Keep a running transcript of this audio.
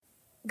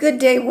Good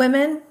day,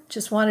 women.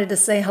 Just wanted to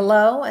say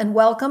hello and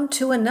welcome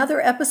to another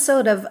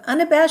episode of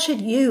Unabashed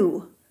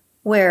You,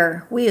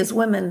 where we as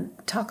women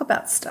talk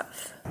about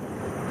stuff.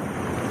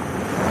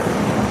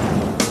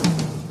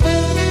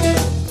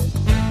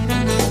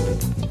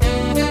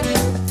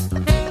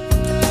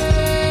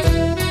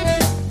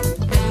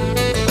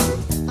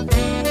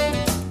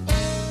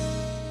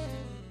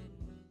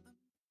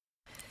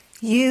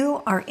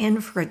 You are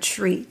in for a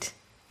treat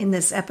in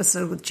this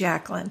episode with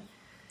Jacqueline.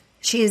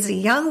 She is a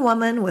young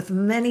woman with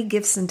many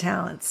gifts and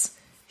talents.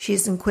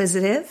 She's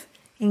inquisitive,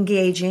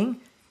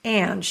 engaging,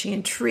 and she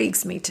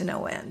intrigues me to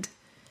no end.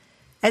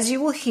 As you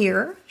will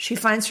hear, she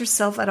finds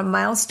herself at a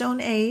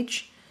milestone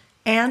age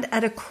and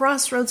at a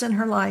crossroads in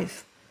her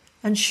life,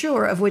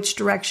 unsure of which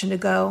direction to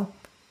go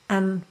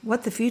and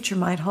what the future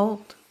might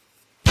hold.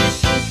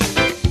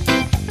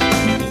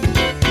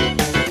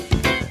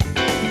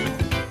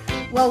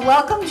 Well,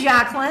 welcome,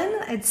 Jacqueline.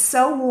 It's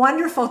so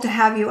wonderful to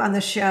have you on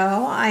the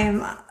show.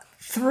 I'm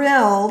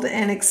thrilled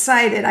and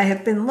excited. I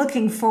have been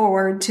looking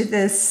forward to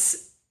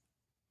this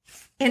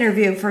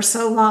interview for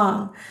so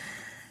long.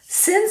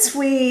 Since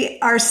we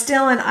are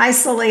still in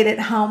isolated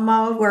home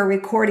mode, we're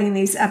recording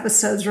these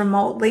episodes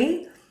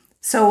remotely.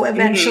 So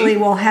eventually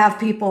we'll have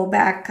people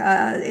back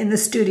in the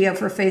studio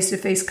for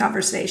face-to-face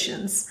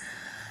conversations.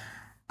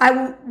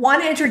 I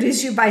want to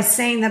introduce you by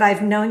saying that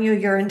I've known you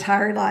your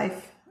entire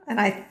life. And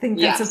I think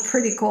that's a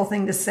pretty cool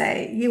thing to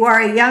say. You are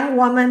a young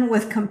woman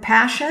with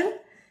compassion,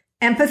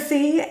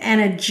 empathy, and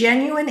a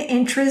genuine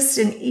interest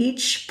in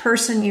each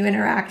person you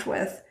interact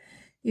with.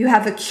 You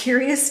have a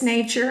curious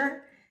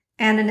nature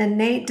and an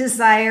innate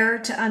desire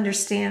to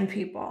understand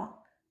people.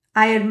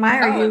 I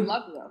admire you. I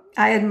love you.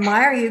 I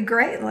admire you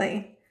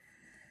greatly.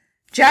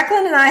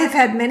 Jacqueline and I have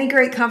had many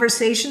great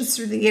conversations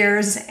through the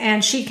years,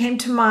 and she came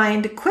to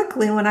mind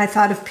quickly when I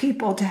thought of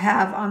people to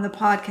have on the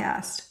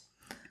podcast.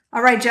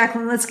 All right,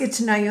 Jacqueline, let's get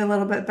to know you a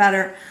little bit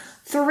better.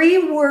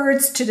 3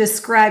 words to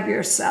describe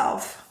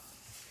yourself.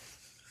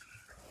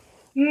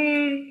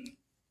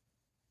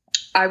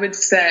 I would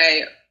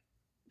say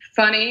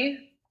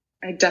funny.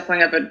 I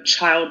definitely have a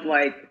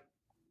childlike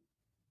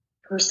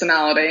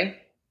personality.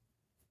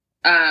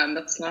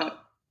 That's not,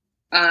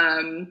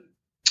 and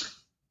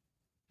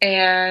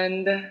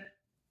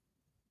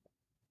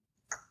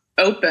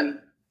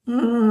open.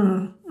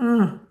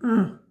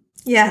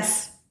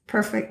 Yes.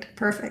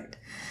 Perfect.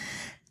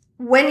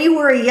 When you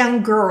were a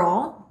young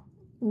girl,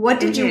 what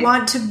did you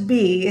want to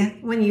be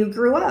when you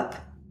grew up?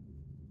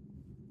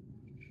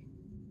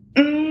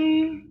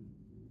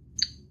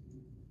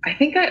 I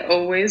think I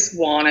always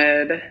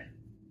wanted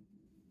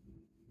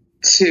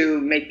to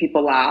make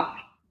people laugh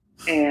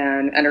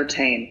and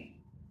entertain.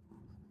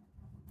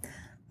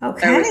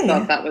 Okay. I always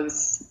thought that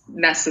was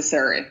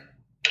necessary.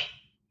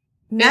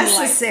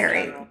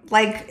 Necessary.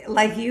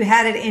 Like you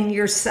had it in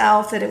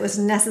yourself that it was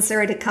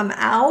necessary to come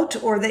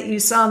out, or that you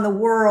saw in the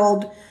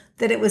world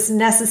that it was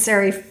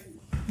necessary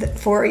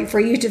for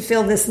you to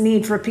feel this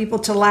need for people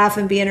to laugh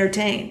and be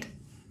entertained.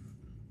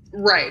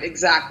 Right,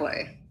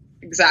 exactly.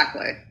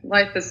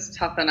 Life is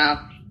tough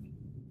enough.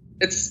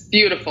 It's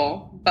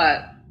beautiful,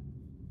 but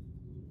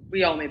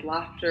we all need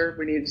laughter.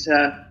 We need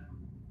to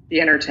be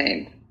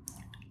entertained.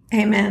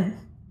 Amen.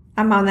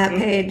 I'm on that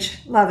page.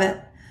 Love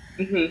it.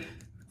 Mm-hmm.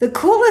 The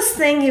coolest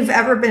thing you've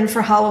ever been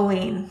for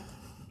Halloween?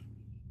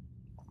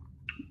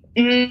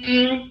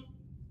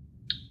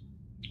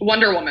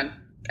 Wonder Woman.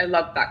 I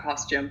love that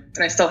costume,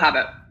 and I still have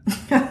it.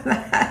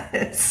 That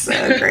is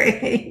so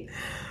great.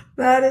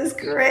 That is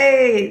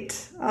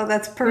great. Oh,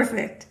 that's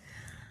perfect.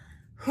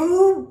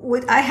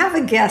 I have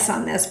a guess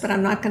on this, but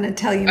I'm not going to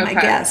tell you my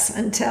guess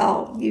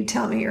until you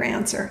tell me your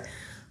answer.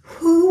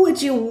 Who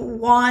would you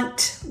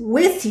want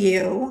with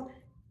you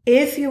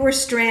if you were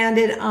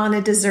stranded on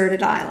a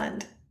deserted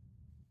island?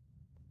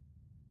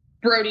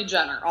 Brody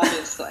Jenner,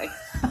 obviously.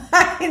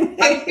 I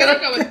was going to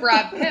go with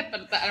Brad Pitt,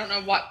 but I don't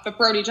know what, but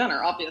Brody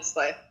Jenner,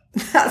 obviously.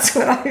 That's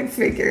what I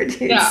figured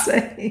you'd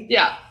say.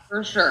 Yeah,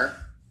 for sure.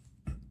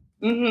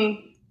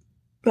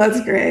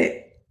 That's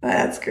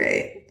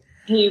great.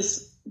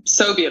 He's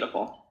so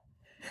beautiful.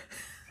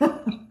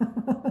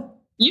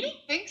 You don't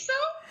think so?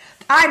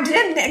 I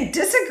didn't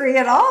disagree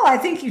at all. I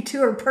think you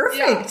two are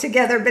perfect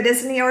together, but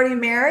isn't he already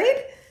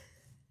married?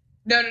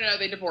 No,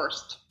 they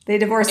divorced.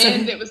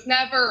 And it was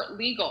never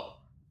legal.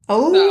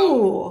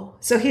 Oh,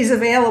 so he's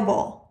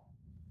available.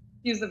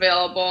 He's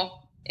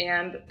available.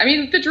 And I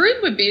mean, the dream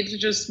would be to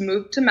just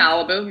move to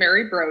Malibu,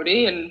 marry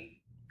Brody, and,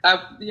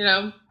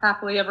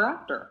 happily ever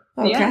after.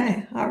 Okay.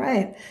 Yeah. All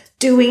right.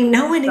 Do we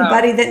know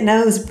anybody that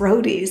knows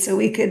Brody so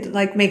we could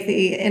make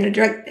the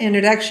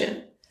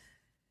introduction?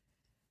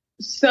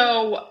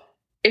 So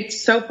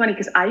it's so funny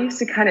because I used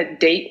to kind of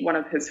date one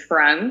of his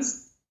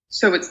friends.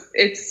 So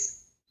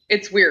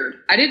it's weird.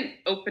 I didn't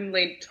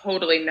openly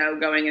totally know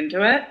going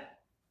into it.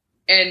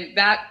 And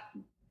that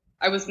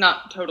I was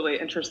not totally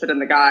interested in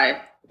the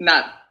guy.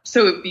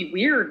 So it'd be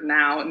weird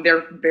now. And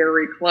they're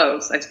very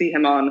close. I see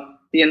him on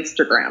the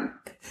Instagram.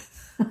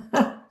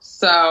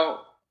 So,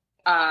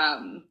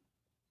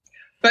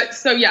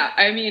 yeah,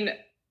 I mean,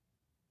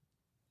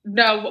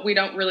 no, we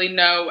don't really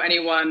know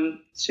anyone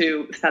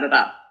to set it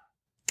up.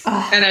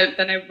 And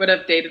then I would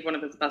have dated one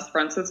of his best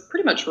friends. So it's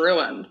pretty much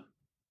ruined.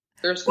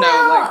 There's no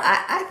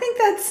I think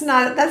that's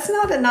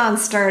not a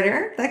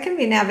non-starter. That can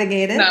be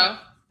navigated. No.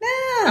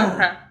 No.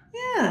 Okay.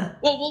 Yeah.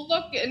 Well, we'll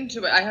look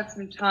into it. I have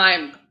some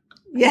time.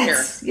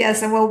 Yes.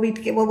 Yes, and we'll be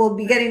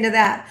getting to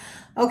that.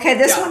 Okay,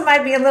 this one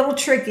might be a little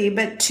tricky,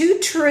 but 2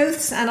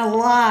 truths and a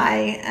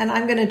lie, and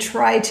I'm going to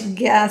try to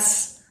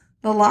guess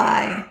the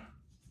lie.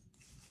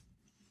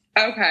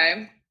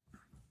 Okay.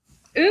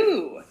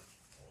 Ooh.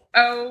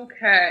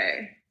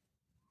 Okay.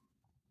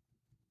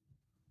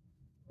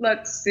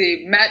 Let's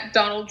see. Met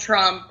Donald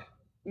Trump,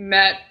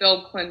 met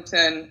Bill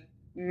Clinton,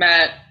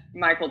 met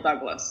Michael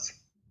Douglas.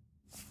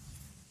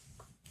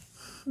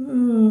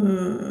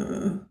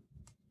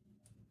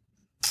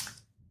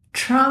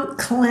 Trump,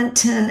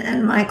 Clinton,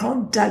 and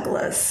Michael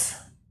Douglas.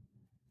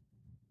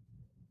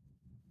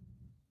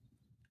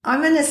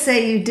 I'm going to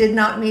say you did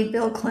not meet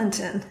Bill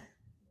Clinton.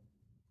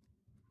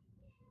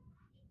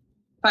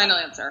 Final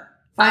answer.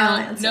 Final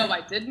answer. No, I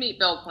did meet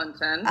Bill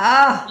Clinton.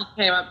 Ah. He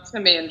came up to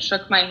me and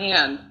shook my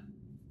hand.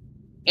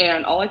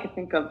 And all I could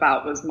think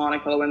about was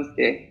Monica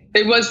Lewinsky.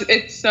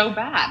 It's so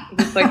bad.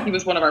 It's like he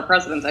was one of our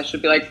presidents. I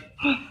should be like,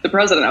 the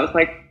president. I was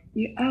like,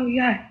 oh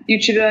yeah, you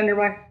cheated on your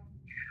wife.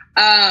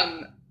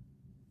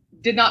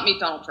 Did not meet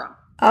Donald Trump.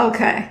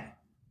 Okay.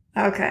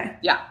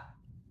 Yeah.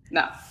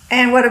 No.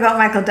 And what about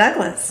Michael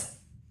Douglas?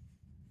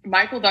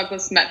 Michael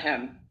Douglas, met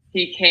him.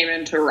 He came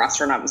into a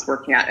restaurant I was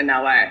working at in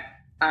LA.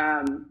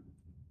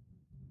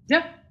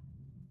 Yeah.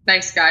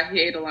 Nice guy.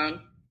 He ate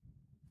alone.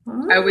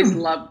 I always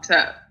love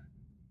to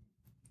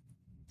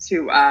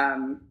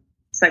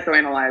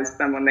psychoanalyze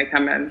them when they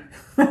come in.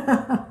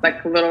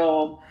 Like a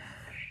little,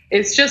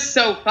 it's just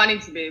so funny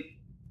to me.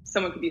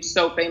 Someone could be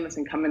so famous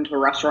and come into a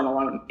restaurant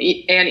alone,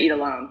 eat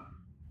alone.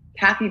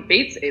 Kathy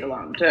Bates ate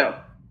alone too.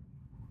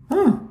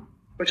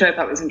 Which I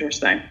thought was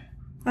interesting.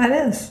 That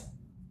is.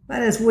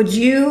 Would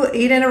you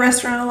eat in a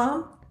restaurant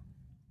alone?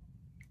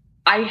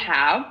 I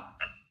have.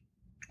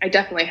 I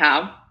definitely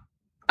have.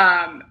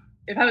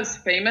 If I was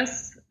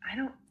famous,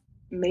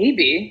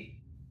 maybe.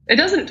 It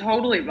doesn't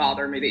totally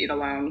bother me to eat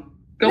alone.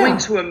 Going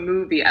to a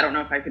movie, I don't know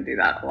if I could do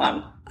that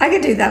alone. I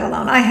could do that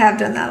alone. I have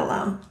done that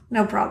alone.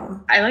 No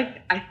problem.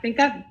 I think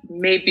I've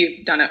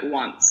maybe done it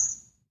once.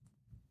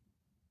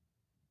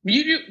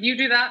 You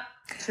do that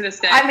to this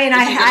day? I mean,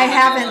 I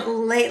haven't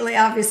lately,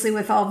 obviously,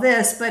 with all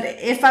this, but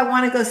if I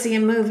want to go see a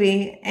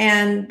movie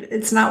and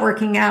it's not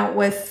working out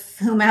with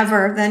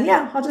whomever, then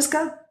I'll just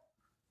go.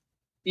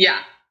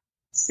 Yeah.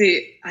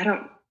 See, I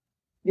don't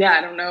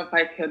know if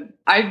I could.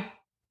 I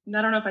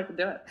don't know if I could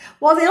do it.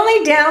 Well, the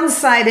only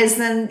downside is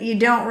then you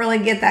don't really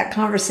get that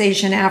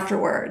conversation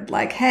afterward.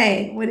 Like,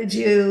 hey, what did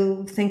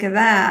you think of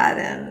that?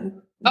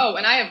 And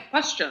I have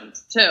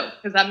questions too,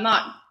 because I'm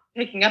not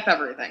picking up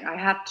everything. I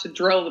have to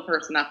drill the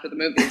person after the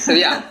movie. So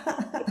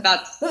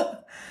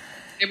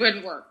it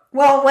wouldn't work.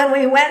 Well, when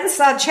we went and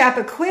saw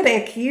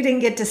Chappaquiddick, you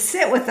didn't get to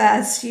sit with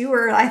us. You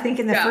were, I think,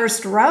 in the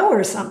first row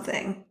or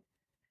something.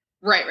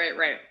 Right.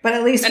 But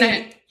at least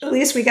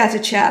we got to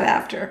chat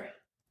after.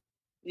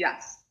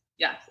 Yes.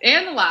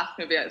 And the last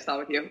movie I saw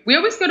with you. We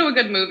always go to a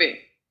good movie.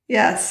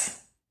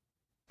 Yes.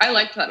 I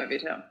liked that movie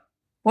too.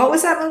 What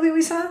was that movie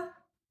we saw?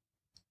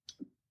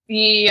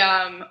 The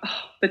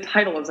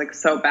title is like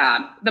so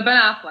bad. The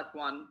Ben Affleck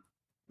one,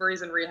 where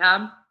he's in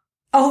rehab.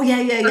 Oh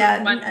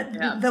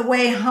yeah. The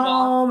Way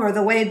Home or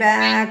The Way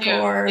Back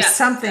or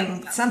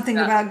something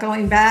about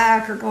going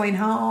back or going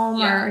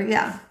home or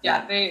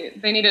They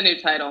need a new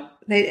title.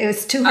 It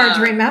was too hard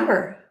to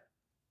remember.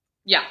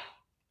 Yeah.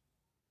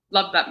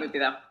 Loved that movie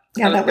though.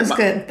 Yeah, that was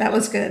good. That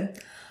was good.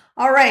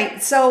 All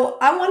right. So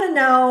I want to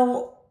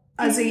know,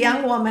 as a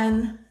young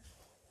woman,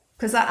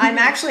 because I'm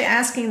actually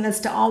asking this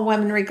to all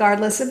women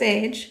regardless of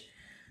age,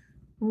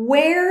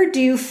 where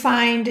do you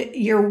find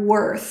your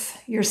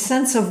worth, your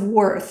sense of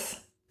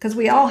worth? Because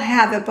we all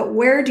have it, but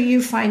where do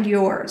you find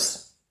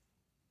yours?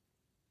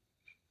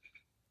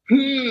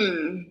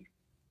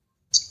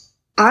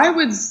 I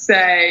would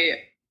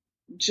say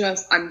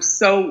I'm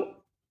so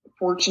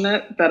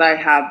fortunate that I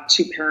have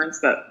 2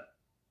 parents that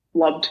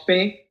loved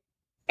me,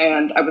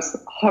 and I was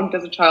hugged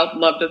as a child,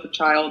 loved as a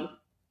child,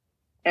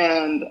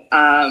 and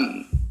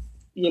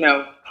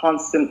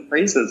constant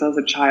praises as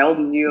a child.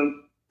 And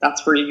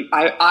that's where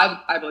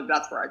I believe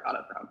that's where I got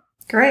it from.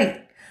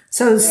 Great.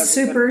 So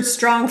super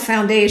strong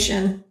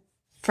foundation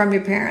from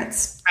your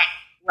parents.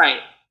 Right.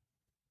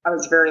 I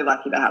was very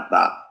lucky to have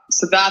that.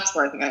 So that's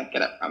where I think I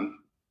get it from.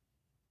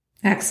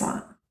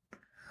 Excellent.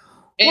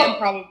 And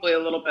probably a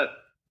little bit,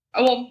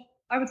 I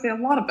would say a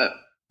lot of it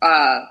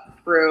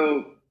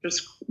through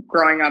just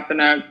growing up in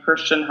a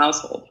Christian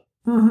household.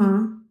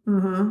 And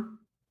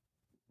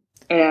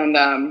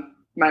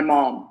my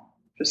mom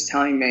just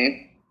telling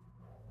me,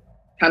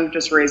 kind of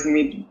just raising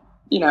me,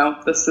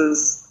 this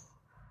is,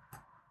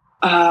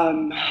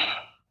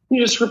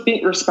 you just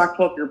be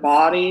respectful of your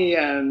body,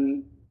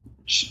 and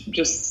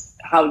just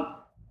how I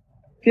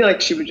feel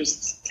like she would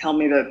just tell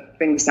me the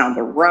things down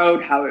the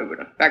road, how it would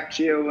affect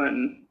you.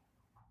 And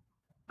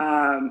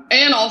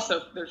And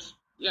also there's,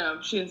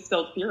 she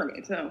instilled fear in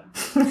me too.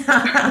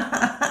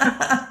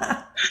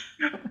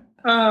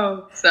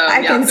 Oh, so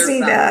I can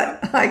see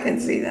that. I can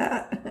see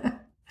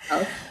that.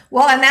 Oh.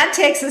 Well, and that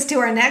takes us to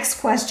our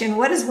next question.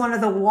 What is one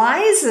of the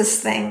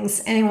wisest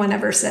things anyone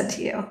ever said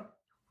to you?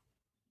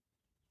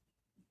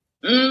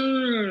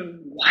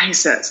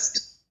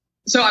 Wisest.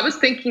 So I was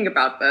thinking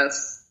about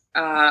this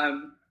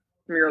from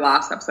your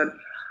last episode.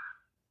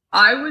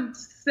 I would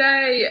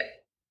say,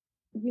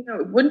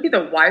 it wouldn't be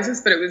the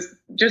wisest, but it was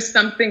just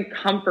something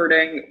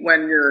comforting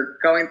when you're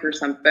going through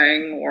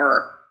something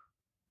or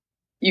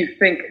you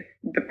think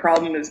the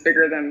problem is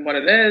bigger than what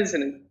it is,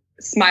 and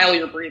smile,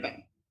 you're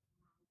breathing.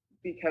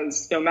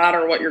 Because no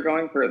matter what you're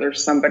going through,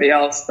 there's somebody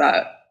else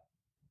that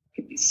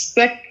could be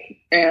sick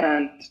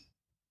and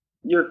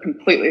you're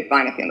completely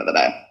fine at the end of the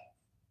day.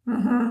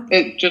 Mm-hmm.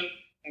 It just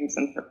things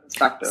in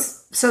perspective.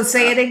 So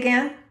say it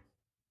again.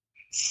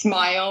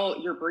 Smile,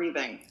 you're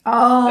breathing.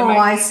 Oh,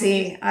 I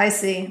see. My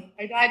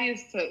dad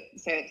used to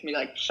say it to me,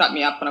 like, shut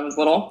me up when I was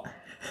little.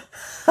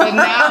 But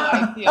now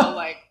I feel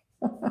like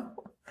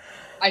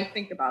I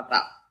think about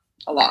that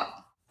a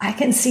lot. I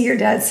can see your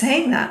dad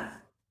saying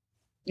that.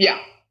 Yeah,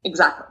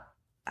 exactly.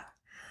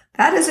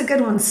 That is a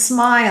good one.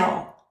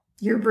 Smile,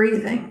 you're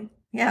breathing.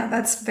 Yeah,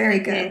 that's very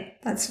good.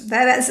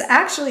 That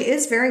actually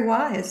is very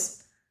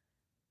wise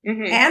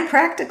and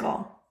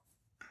practical.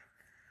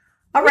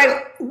 All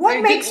right.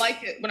 I didn't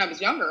like it when I was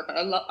younger, but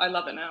I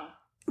love it now.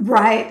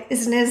 Right.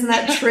 Isn't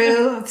that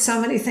true? Of so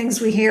many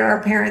things we hear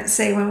our parents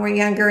say when we're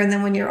younger, and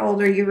then when you're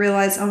older, you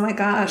realize, oh my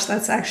gosh,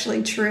 that's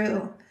actually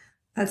true.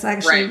 That's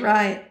actually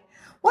right.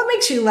 What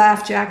makes you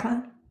laugh,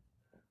 Jacqueline?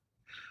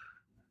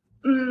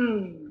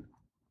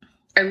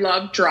 I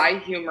love dry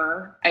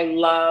humor. I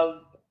love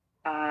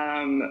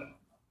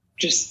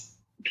just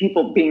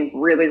people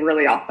being really,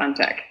 really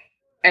authentic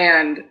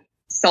and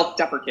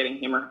self-deprecating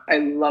humor. I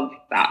love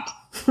that.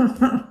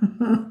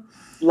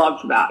 Love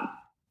that.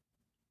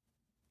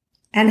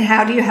 And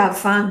how do you have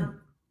fun?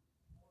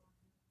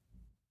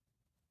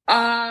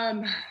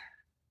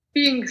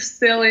 Being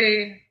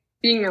silly,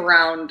 being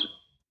around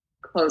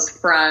close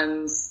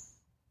friends.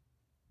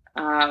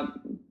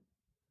 I'm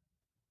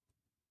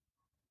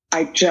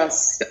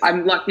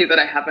lucky that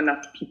I have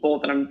enough people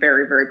that I'm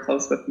very, very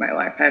close with in my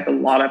life. I have a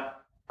lot of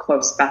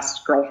close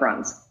best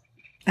girlfriends.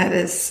 That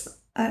is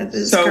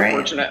so great.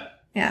 Fortunate.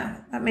 Yeah,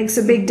 that makes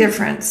a big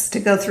difference to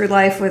go through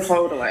life with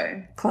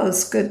totally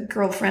close, good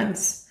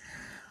girlfriends.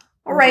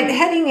 All right,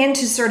 heading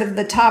into sort of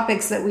the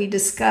topics that we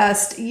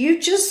discussed, you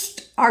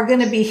just are going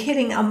to be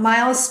hitting a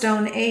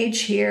milestone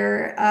age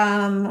here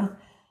a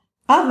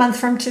month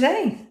from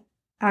today,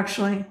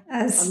 actually.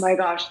 Oh my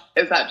gosh,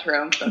 is that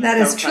true? That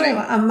is true.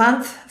 A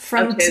month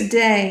from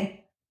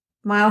today,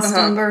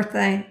 milestone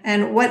birthday.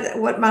 And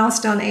what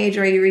milestone age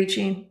are you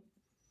reaching?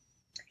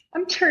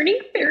 I'm turning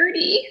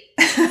 30.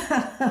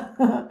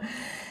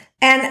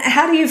 And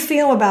how do you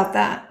feel about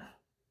that?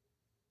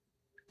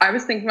 I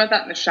was thinking about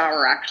that in the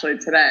shower actually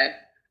today.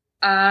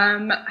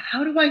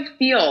 How do I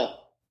feel?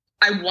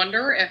 I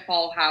wonder if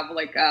I'll have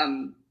like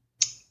a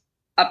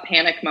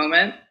panic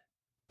moment.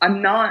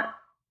 I'm not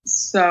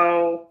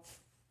so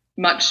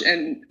much,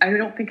 and I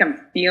don't think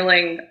I'm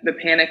feeling the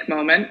panic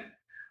moment.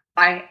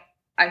 I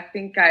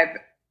think I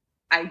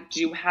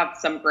do have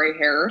some gray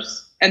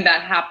hairs, and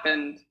that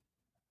happened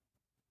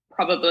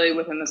probably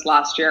within this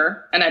last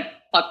year, and I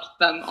plucked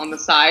them on the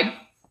side,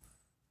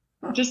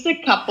 just a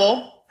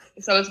couple.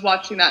 So I was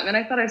watching that, and then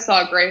I thought I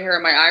saw a gray hair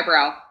in my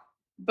eyebrow,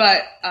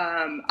 but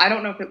I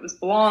don't know if it was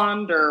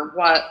blonde or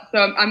what. So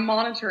I'm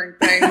monitoring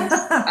things.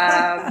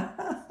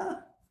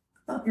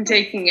 I'm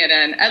taking it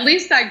in. At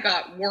least I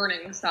got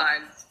warning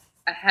signs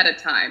ahead of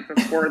time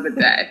before the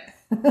day.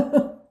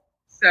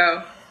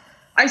 So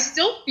I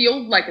still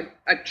feel like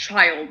a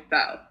child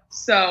though.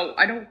 So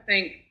I don't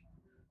think,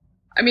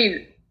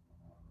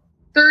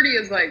 30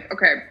 is like,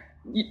 okay,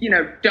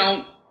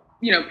 don't,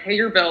 pay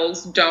your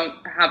bills, don't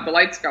have the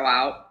lights go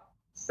out.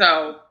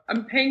 So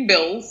I'm paying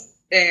bills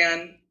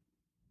and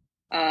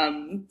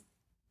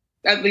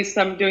at least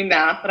I'm doing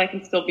that, but I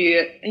can still be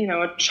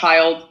a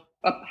child,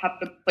 have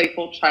the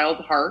playful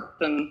child heart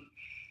and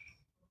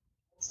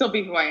still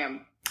be who I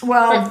am.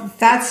 Well,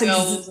 that's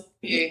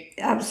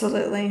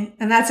absolutely.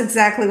 And that's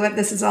exactly what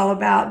this is all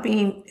about,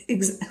 being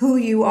who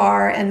you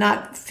are and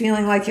not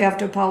feeling like you have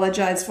to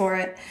apologize for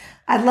it.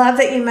 I love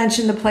that you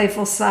mentioned the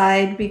playful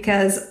side,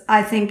 because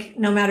I think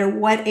no matter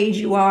what age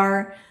you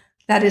are,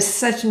 that is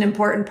such an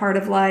important part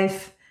of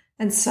life.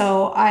 And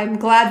so I'm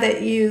glad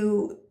that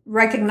you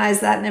recognize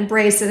that and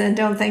embrace it, and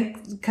don't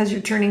think because you're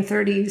turning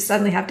 30, you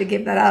suddenly have to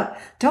give that up.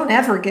 Don't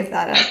ever give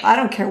that up. I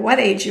don't care what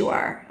age you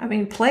are.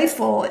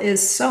 Playful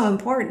is so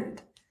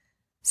important.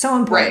 So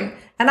important.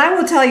 Right. And I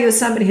will tell you, as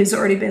somebody who's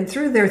already been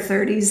through their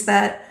 30s,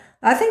 that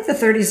I think the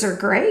 30s are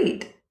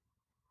great.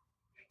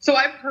 So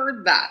I've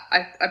heard that.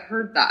 I've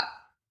heard that.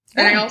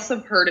 And I also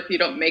have heard if you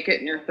don't make it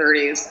in your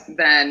 30s,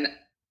 then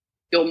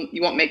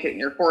you won't make it in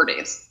your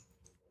 40s.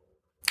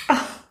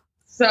 Oh,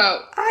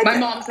 so my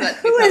mom said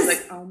that to me. So I was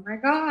like, oh my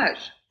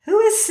gosh. Who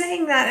is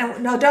saying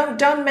that? No,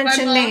 don't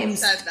mention My mom names.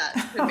 said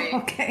that to me.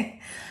 Okay.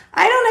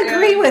 I don't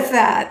agree with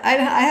that.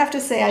 I have to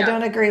say I Yeah.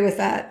 don't agree with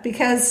that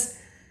because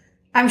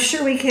I'm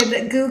sure we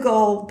could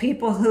Google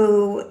people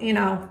who,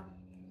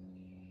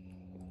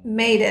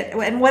 made it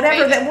and whatever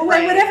Made it, that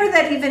right. whatever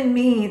that even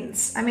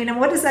means. I mean, and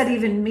what does that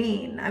even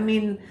mean? I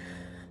mean,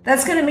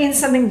 that's going to mean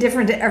something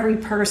different to every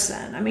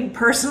person. I mean,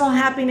 personal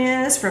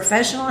happiness,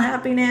 professional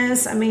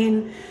happiness. I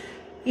mean,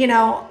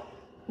 yeah,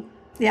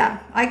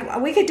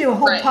 we could do a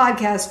whole Right.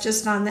 podcast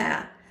just on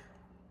that.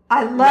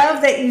 I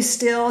love that you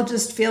still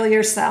just feel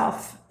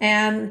yourself.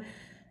 And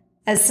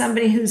as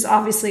somebody who's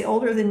obviously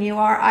older than you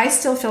are, I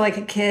still feel like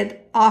a kid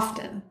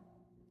often.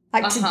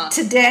 Like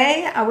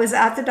today, I was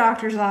at the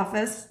doctor's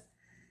office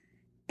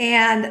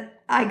and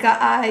I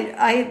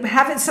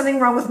have something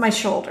wrong with my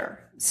shoulder.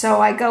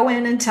 So I go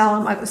in and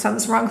tell him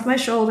something's wrong with my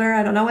shoulder.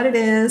 I don't know what it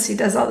is. He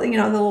does all the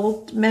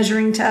little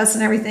measuring tests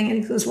and everything.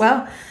 And he goes,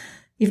 well,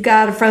 you've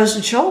got a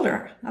frozen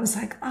shoulder. I was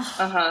like,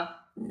 oh,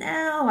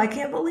 no, I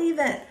can't believe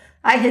it.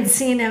 I had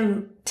seen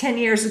him 10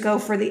 years ago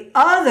for the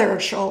other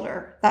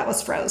shoulder that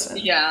was frozen.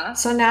 Yeah.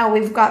 So now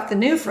we've got the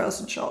new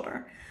frozen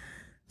shoulder.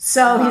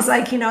 So he's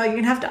like, you're going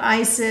to have to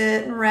ice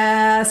it and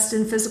rest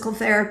and physical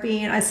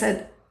therapy. And I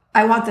said,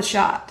 I want the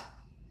shot.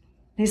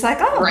 He's like,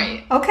 oh,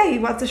 right. Okay,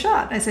 you want the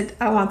shot? I said,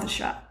 I want the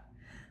shot.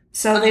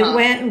 So they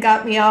went and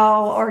got me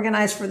all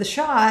organized for the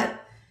shot.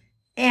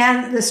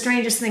 And the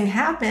strangest thing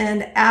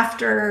happened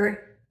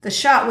after the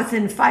shot.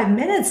 Within 5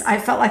 minutes, I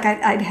felt like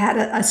I'd had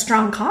a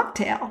strong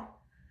cocktail.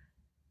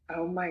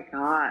 Oh my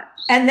gosh.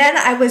 And then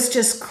I was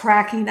just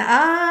cracking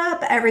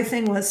up.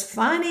 Everything was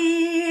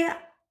funny. Yeah.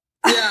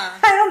 I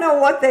don't know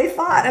what they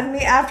thought of me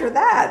after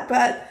that,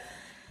 but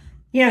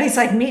he's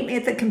like, meet me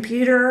at the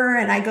computer,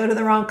 and I go to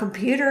the wrong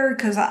computer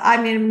because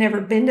I've never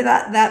been to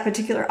that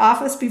particular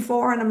office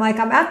before. And I'm like,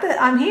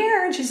 I'm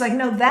here. And she's like,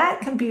 no,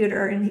 that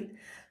computer. And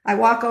I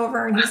walk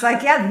over and he's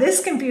like, yeah,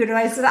 this computer.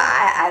 I said,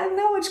 I don't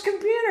know which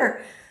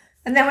computer.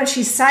 And then when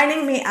she's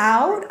signing me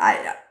out,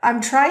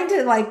 I'm trying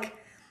to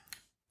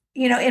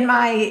in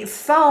my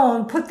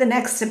phone, put the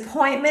next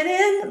appointment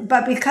in,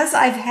 but because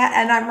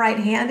and I'm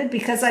right-handed,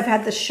 because I've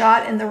had the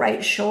shot in the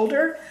right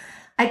shoulder,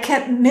 I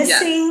kept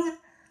missing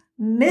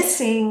the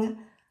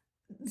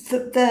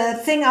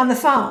thing on the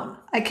phone.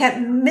 I kept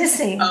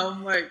missing. Oh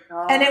my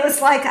God. And it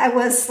was like, I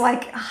was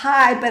like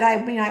high, but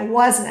I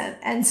wasn't.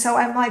 And so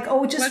I'm like,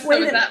 oh, just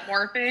wait. Was that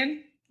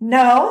morphine?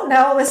 No,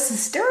 it was a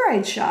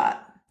steroid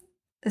shot.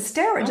 A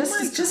steroid,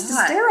 just a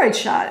steroid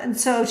shot. And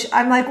so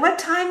I'm like, what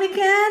time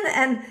again?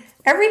 And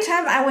every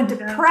time I went to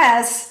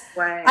press,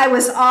 I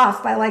was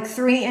off by like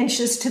 3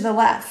 inches to the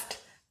left.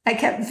 I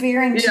kept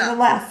veering to the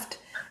left.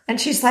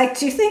 And she's like,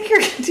 do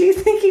you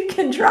think you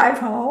can drive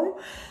home?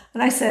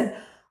 And I said,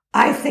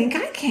 I think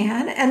I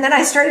can. And then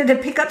I started to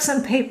pick up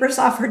some papers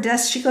off her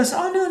desk. She goes,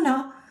 oh,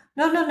 no,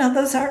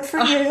 those aren't for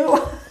you.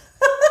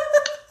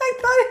 I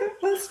thought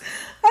it was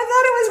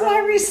my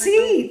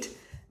receipt.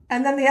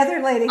 And then the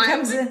other lady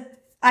comes in.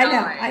 I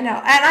know.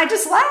 And I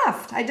just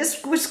laughed. I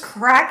just was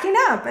cracking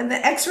up. And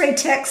the x-ray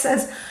tech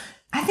says,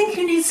 I think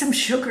you need some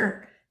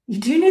sugar. You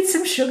do need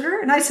some sugar?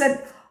 And I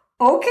said,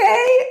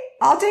 okay,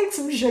 I'll take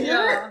some sugar.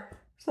 Yeah.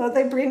 So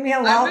they bring me a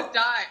I would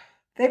die.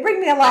 They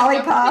bring me a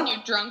lollipop. I've never seen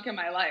you drunk in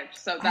my life,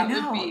 so that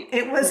would be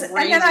it was. And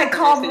then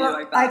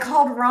I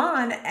called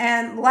Ron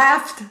and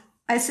laughed.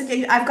 I said,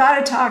 I've got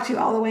to talk to you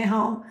all the way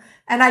home.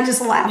 And I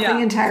just laughed the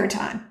entire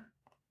time.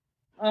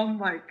 Oh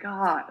my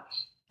gosh.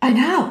 I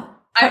know.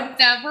 I've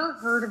never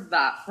heard of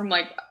that from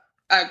like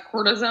a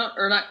cortisone,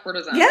 or not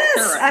cortisone. Yes.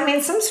 Steroid. I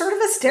mean, some sort of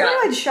a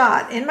steroid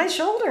shot in my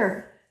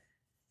shoulder.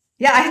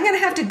 Yeah, I'm going to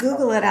have to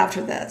Google it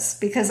after this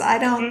because I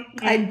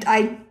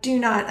do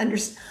not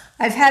understand.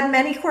 I've had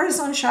many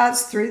cortisone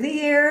shots through the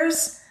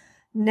years,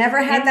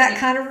 never had that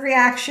kind of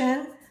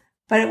reaction,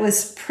 but it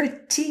was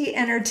pretty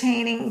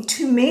entertaining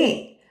to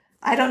me.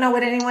 I don't know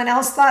what anyone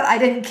else thought. I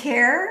didn't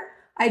care.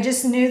 I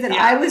just knew that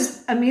I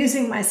was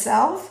amusing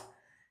myself.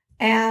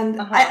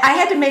 And I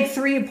had to make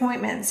 3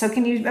 appointments. So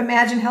can you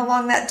imagine how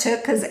long that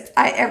took? Because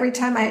every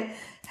time I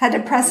had to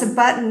press a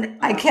button,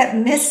 I kept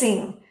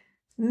missing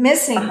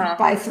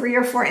by 3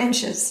 or 4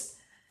 inches.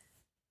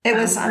 It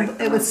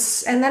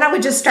was, and then I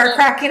would just start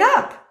cracking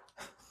up.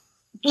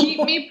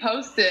 Keep me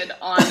posted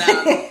on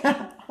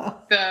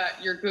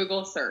your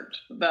Google search.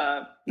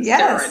 The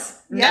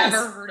steroids.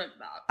 Never heard of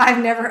that.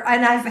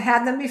 I've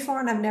had them before,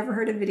 and I've never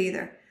heard of it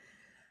either.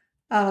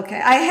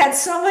 Okay. I had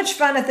so much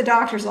fun at the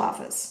doctor's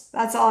office.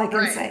 That's all I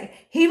can say.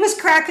 He was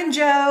cracking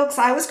jokes.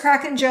 I was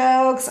cracking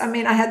jokes. I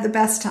mean, I had the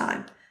best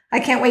time. I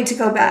can't wait to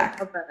go back.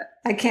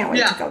 I can't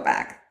wait to go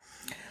back.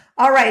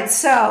 All right.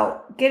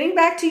 So getting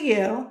back to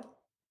you,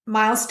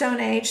 milestone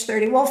age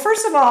 30. Well,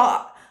 first of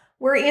all,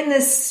 we're in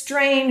this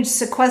strange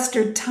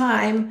sequestered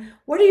time.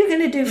 What are you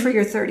going to do for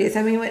your 30th?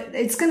 I mean,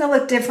 it's going to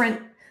look different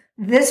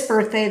this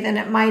birthday than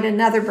it might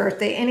another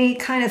birthday. Any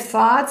kind of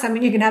thoughts? I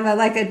mean, you can have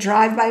a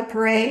drive-by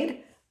parade.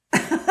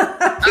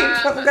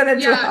 People going to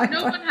drive.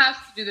 No one has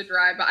to do the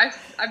drive, but I've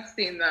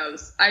seen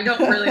those. I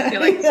don't really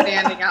feel like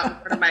standing out in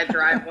front of my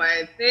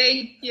driveway.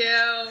 Thank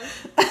you.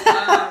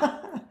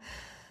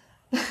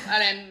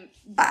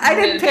 I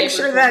didn't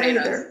picture that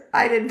either.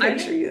 I didn't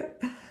picture you.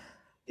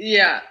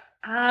 Yeah.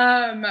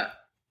 I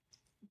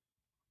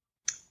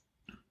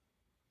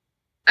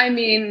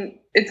mean,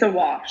 it's a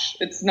wash.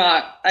 It's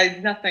not,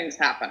 nothing's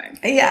happening.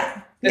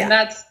 Yeah. And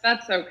that's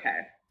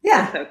okay.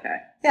 Yeah. That's okay.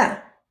 Yeah.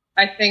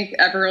 I think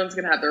everyone's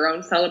going to have their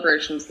own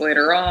celebrations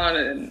later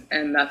on,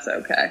 and that's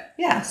okay.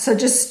 Yeah. So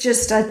just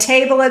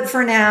table it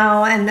for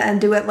now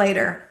and do it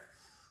later.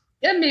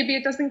 Yeah. Maybe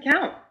it doesn't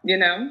count,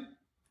 Maybe.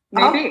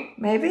 Oh,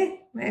 maybe.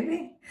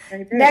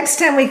 Next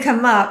time we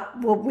come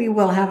up, we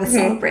will have a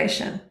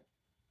celebration.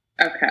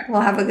 Okay.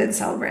 We'll have a good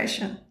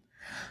celebration.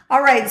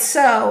 All right.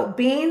 So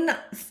being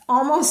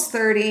almost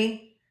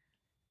 30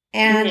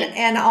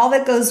 and all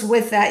that goes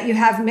with that, you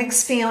have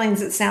mixed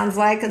feelings, it sounds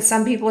like, and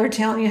some people are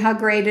telling you how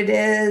great it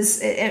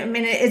is. I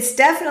mean, it's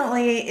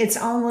definitely its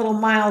own little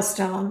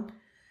milestone.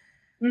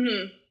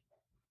 Mm-hmm.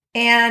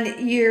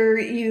 And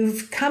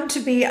you've come to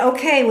be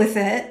okay with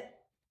it.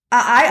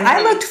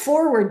 I looked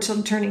forward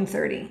to turning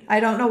 30. I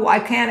don't know. I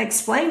can't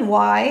explain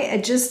why.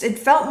 It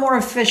felt more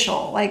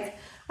official. Like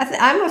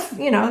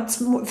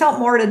it felt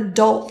more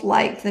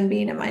adult-like than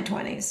being in my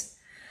 20s.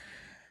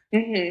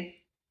 Mm-hmm.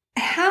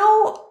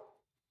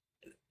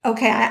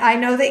 Okay, I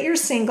know that you're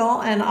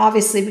single, and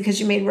obviously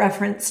because you made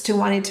reference to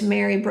wanting to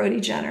marry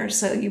Brody Jenner,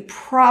 so you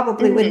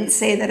probably wouldn't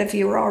say that if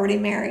you were already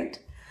married.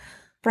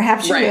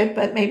 Perhaps you would,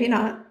 but maybe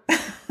not.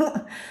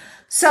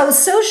 So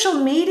social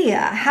media,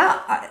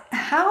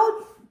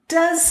 how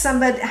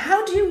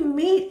do you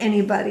meet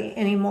anybody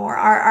anymore?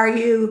 Are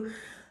you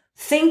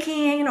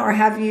thinking, or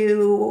have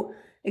you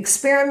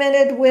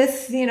experimented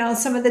with,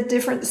 some of the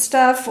different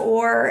stuff?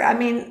 Or, I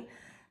mean,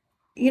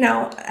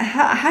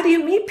 how do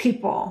you meet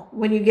people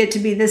when you get to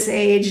be this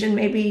age and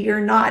maybe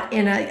you're not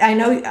I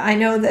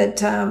know that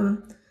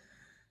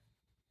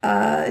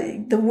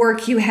the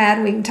work you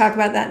had, we can talk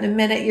about that in a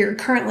minute, you're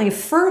currently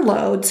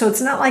furloughed, so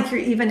it's not like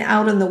you're even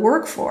out in the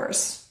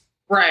workforce.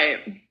 Right.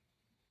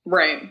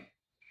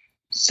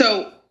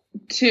 So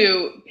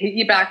to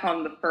piggyback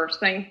on the first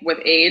thing with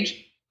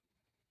age,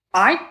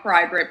 I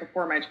cried right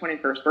before my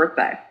 21st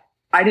birthday.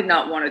 I did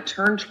not want to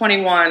turn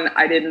 21.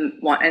 I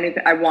didn't want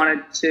anything. I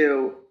wanted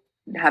to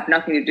have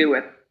nothing to do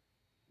with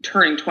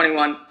turning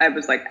 21. I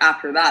was like,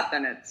 after that,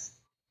 then it's,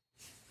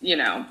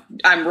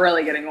 I'm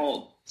really getting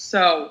old.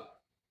 So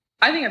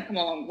I think I've come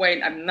a long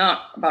way. I'm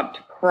not about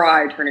to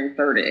cry turning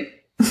 30.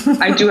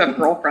 I do have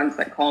girlfriends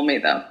that call me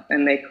though,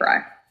 and they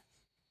cry,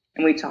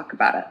 and we talk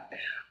about it.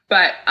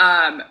 But,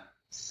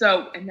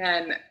 so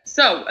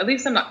at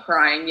least I'm not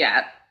crying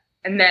yet.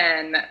 And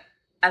then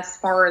as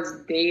far as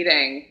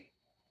dating,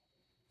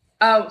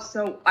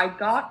 so I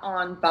got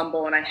on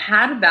Bumble, and I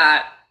had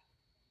that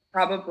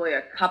probably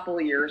a couple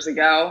of years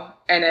ago,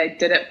 and I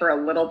did it for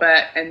a little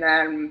bit, and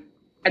then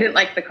I didn't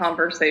like the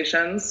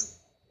conversations.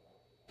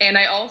 And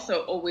I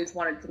also always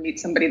wanted to meet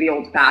somebody the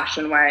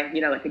old-fashioned way,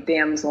 like a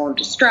damsel in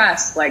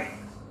distress, like,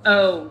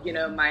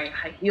 my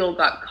high heel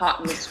got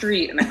caught in the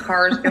street and a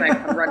car's gonna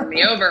come run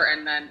me over,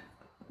 and then,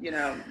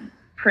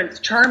 Prince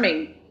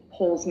Charming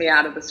pulls me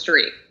out of the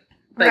street.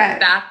 Like, right.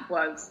 That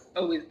was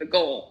always the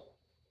goal,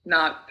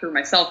 not through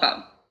my cell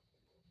phone.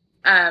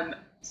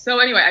 So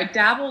anyway, I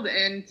dabbled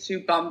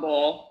into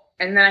Bumble,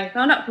 and then I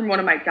found out from one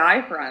of my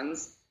guy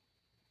friends,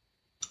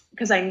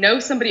 because I know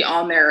somebody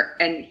on there,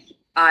 and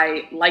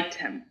I liked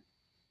him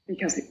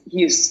because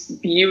he's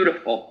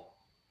beautiful.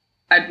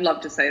 I'd love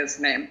to say his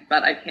name,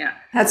 but I can't.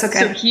 That's okay.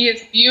 So he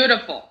is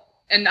beautiful,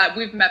 and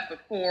we've met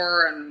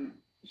before, and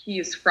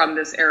he's from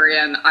this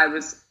area, and I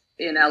was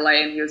in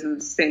LA, and he was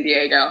in San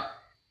Diego.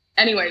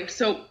 Anyway,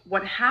 so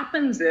what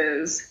happens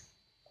is,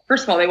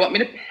 first of all, they want me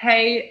to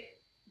pay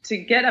to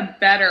get a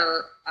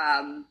better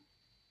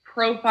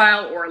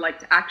profile, or like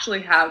to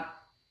actually have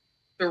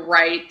the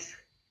right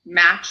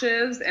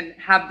matches and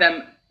have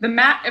them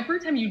every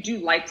time you do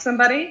like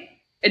somebody,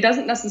 it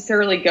doesn't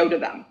necessarily go to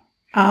them.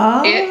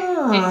 Oh. It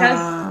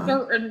has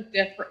certain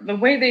different, the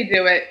way they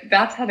do it,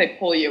 that's how they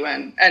pull you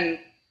in. And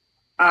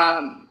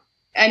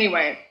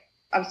anyway,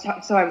 I was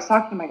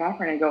talking to my guy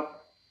friend, and I go,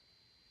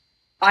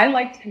 I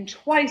liked him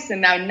twice,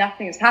 and now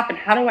nothing has happened.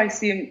 How do I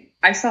see him?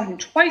 I saw him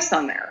twice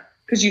on there,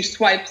 because you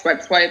swipe,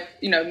 a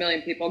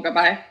million people go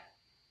by.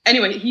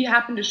 Anyway, he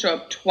happened to show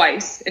up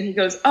twice, and he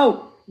goes,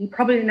 oh, you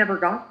probably never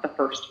got the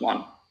first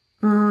one.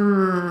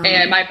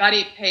 And my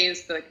buddy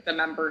pays the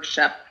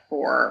membership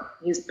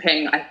he's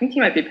paying, I think he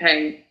might be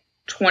paying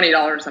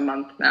 $20 a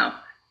month now.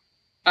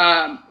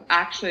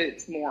 Actually,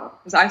 it's more,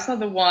 because I saw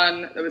the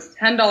one that was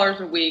 $10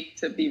 a week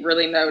to be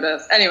really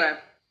noticed. Anyway,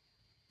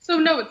 so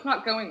no, it's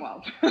not going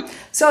well.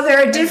 So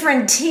there are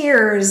different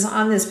tiers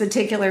on this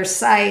particular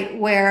site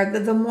where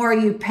the more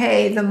you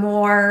pay, the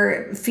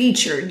more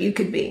featured you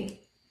could be.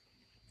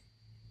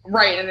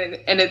 Right,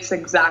 and it's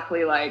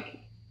exactly like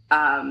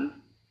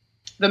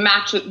the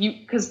match that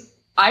because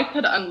I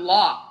could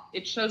unlock,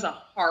 it shows a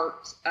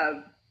heart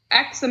of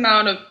X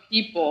amount of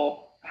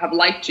people have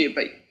liked you,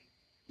 but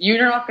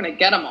you're not going to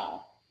get them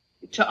all.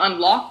 To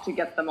unlock, to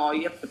get them all,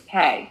 you have to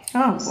pay.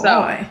 Oh,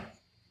 boy.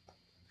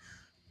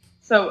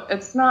 So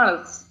it's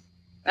not as,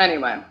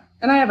 anyway.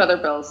 And I have other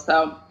bills,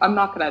 so I'm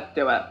not going to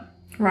do it.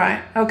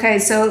 Right. Okay.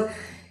 So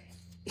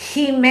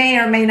he may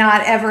or may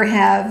not ever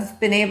have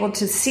been able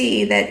to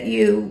see that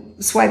you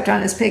swiped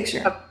on his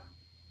picture.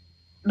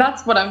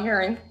 That's what I'm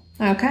hearing.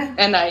 Okay.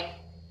 And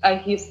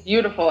he's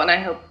beautiful, and I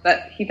hope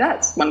that he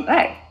does one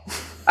day.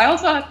 I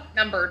also have a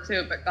number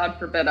too, but God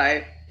forbid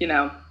I,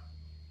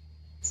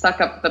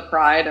 suck up the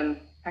pride and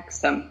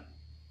text him.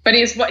 But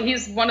he's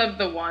one of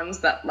the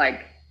ones that,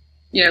 like,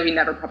 he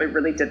never probably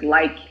really did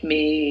like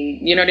me.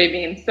 You know what I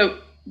mean? So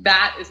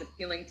that is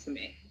appealing to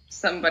me.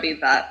 Somebody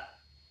that,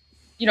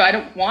 I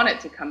don't want it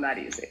to come that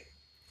easy.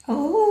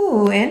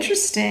 Oh,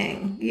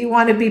 interesting. You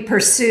want to be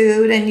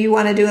pursued and you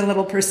want to do a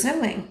little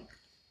pursuing.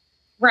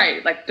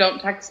 Right. Like,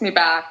 don't text me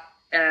back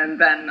and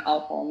then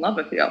I'll fall in love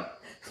with you.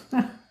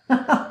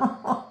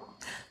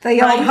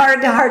 The old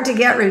hard to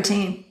get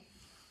routine.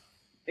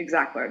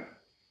 Exactly.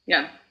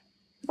 Yeah.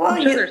 Well,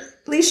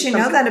 at least you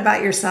know that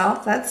about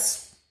yourself.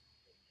 That's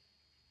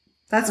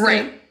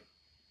right.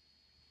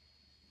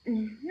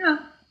 Good. Yeah.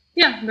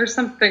 Yeah. There's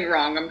something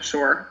wrong, I'm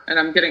sure. And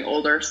I'm getting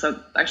older,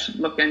 so I should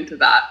look into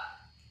that,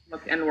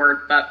 look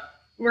inward, but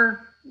we're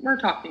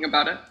talking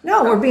about it.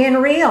 No, we're being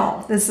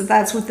real.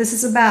 That's what this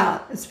is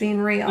about. It's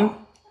being real.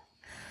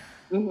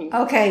 Mm-hmm.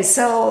 Okay.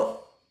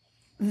 So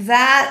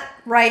that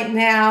right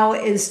now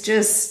is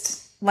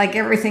just like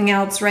everything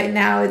else right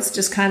now. It's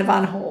just kind of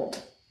on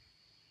hold.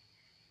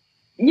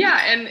 Yeah.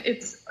 And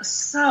it's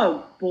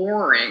so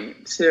boring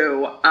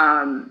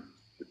to,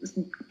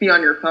 be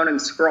on your phone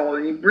and scroll,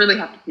 and you really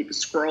have to keep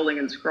scrolling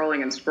and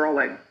scrolling and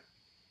scrolling.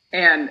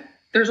 And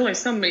there's only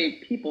so many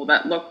people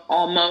that look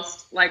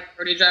almost like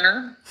Brody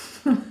Jenner.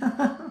 It's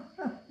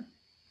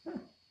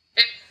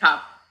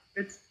tough.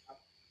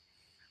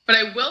 But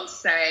I will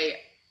say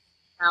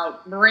how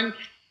Marin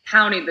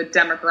County, the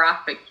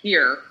demographic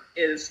here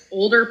is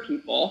older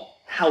people.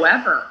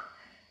 However,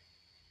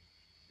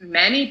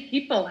 many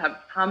people have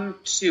come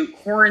to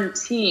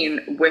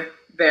quarantine with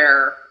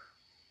their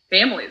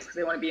families because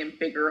they want to be in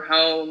bigger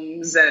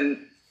homes, and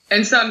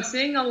so I'm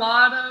seeing a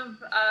lot of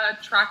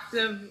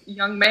attractive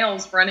young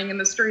males running in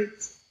the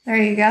streets. There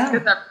you go.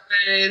 Because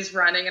everybody is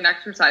running and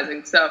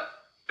exercising, so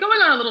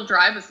going on a little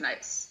drive is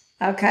nice.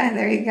 Okay,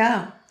 there you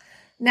go.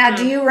 Now,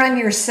 do you run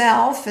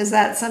yourself? Is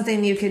that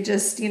something you could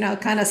just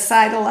kind of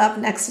sidle up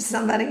next to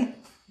somebody?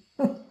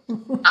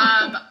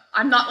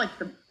 I'm not like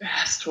the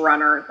best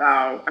runner,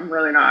 though. I'm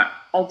really not.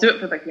 I'll do it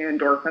for the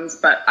endorphins,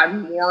 but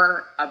I'm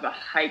more of a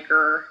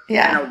hiker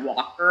and a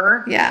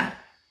walker. Yeah.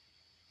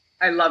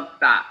 I love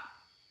that.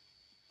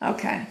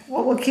 Okay.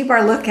 Well, we'll keep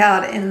our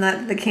lookout in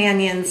the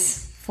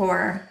canyons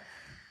for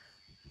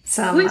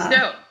some Please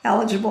do.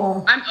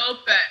 Eligible. I'm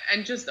open,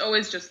 and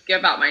always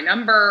give out my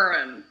number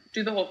and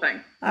do the whole thing.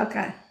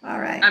 Okay. All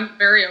right. I'm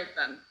very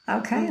open.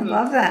 Okay. Mm-hmm. I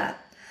love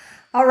that.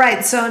 All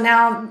right. So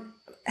now,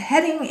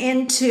 heading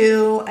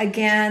into,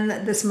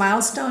 again, this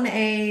milestone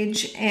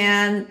age,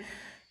 and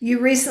you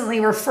recently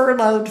were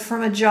furloughed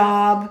from a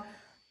job.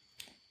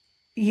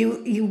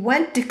 You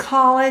went to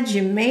college,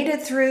 you made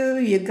it through,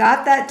 you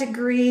got that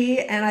degree,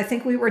 and I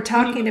think we were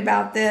talking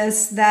about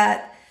this,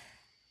 that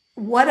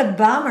what a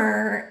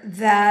bummer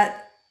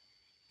that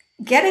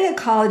getting a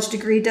college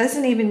degree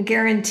doesn't even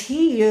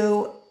guarantee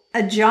you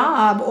a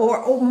job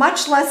or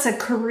much less a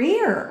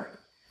career.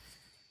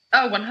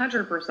 Oh,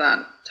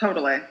 100%.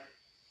 Totally.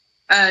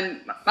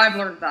 And I've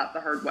learned that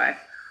the hard way.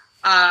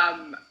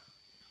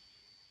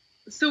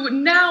 So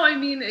now,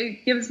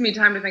 it gives me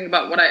time to think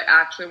about what I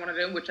actually want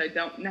to do, which I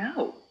don't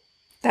know.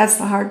 That's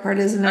the hard part,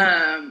 isn't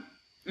it?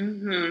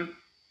 Mm-hmm.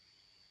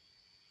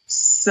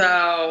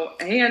 So,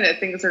 and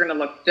things are going to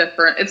look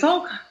different. It's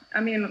all,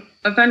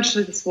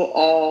 eventually this will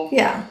all...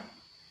 Yeah.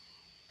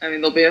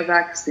 There'll be a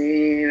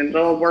vaccine and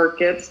it'll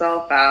work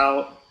itself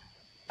out.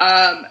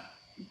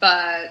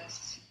 But,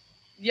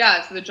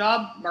 yeah, so the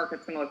job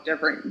market's going to look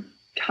different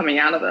coming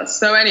out of this.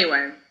 So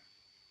anyway,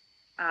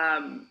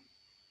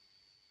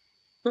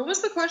 what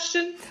was the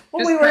question?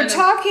 Well, we were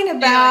talking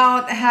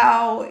about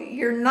how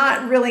you're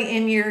not really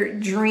in your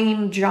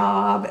dream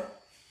job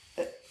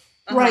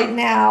right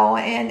now,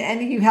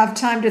 and you have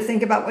time to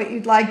think about what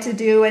you'd like to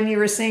do, and you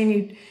were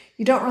saying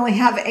you don't really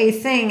have a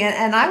thing,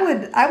 and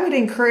I would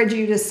encourage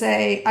you to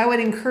say, I would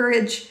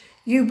encourage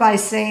you by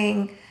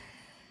saying,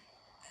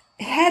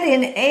 head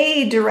in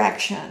a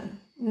direction.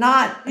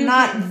 Not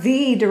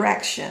the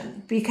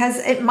direction, because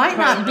it might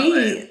not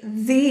be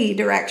the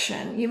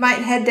direction. You might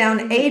head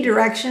down a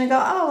direction and go,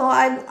 oh,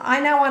 well,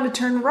 I now want to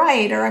turn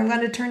right, or I'm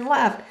going to turn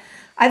left.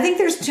 I think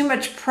there's too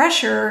much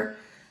pressure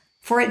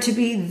for it to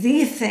be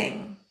the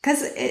thing.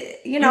 Because,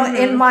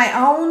 in my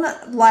own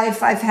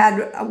life, I've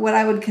had what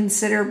I would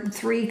consider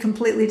 3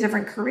 completely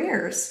different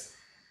careers.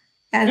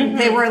 And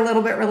they were a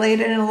little bit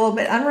related and a little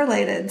bit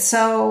unrelated.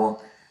 So,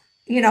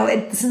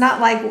 it's not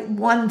like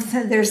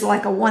there's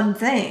like a one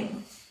thing.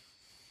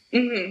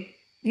 Mm-hmm.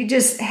 You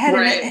just head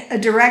in a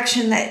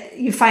direction that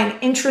you find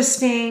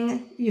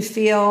interesting, you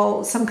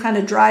feel some kind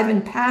of drive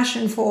and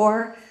passion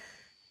for,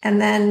 and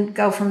then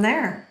go from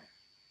there.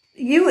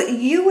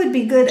 You would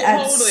be good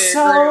at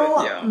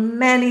so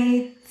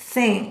many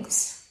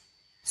things.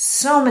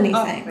 So many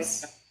Oh,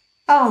 things.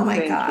 Oh my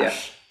thank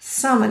gosh. you.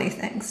 So many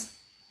things.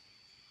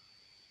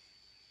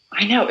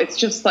 I know. It's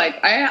just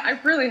like, I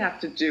really have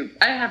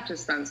to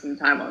spend some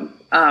time on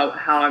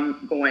how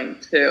I'm going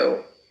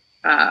to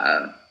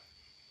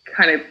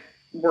kind of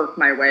work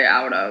my way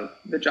out of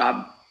the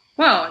job.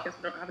 Well, I guess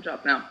I don't have a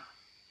job now.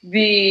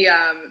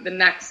 The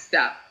next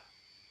step.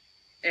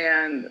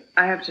 And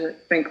I have to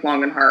think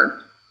long and hard.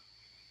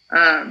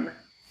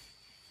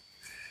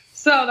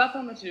 So that's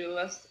on the to-do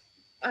list.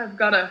 I've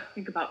got to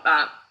think about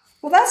that.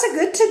 Well, that's a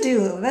good to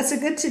do. That's a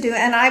good to do.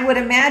 And I would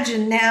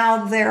imagine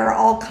now there are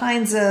all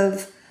kinds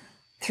of,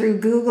 through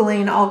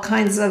Googling, all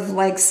kinds of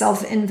like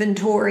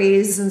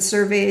self-inventories and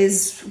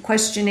surveys,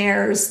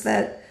 questionnaires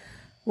that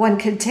one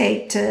could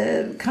take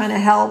to kind of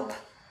help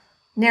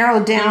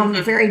narrow down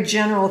very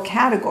general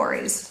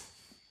categories.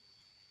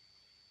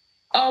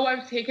 Oh,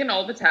 I've taken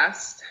all the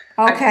tests.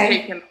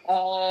 Okay.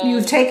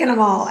 You've taken them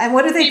all. And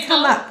what do they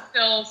come up?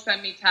 Still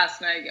send me tests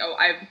and I go,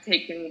 I've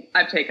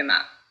taken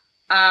that.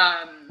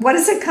 What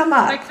does it come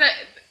up? Like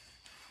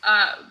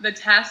the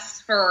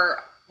tests for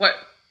what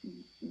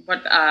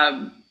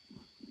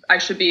I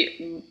should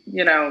be,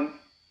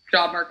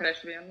 job market I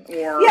should be in,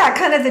 or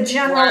kind of the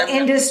general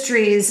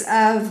industries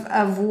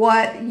of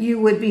what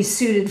you would be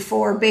suited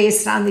for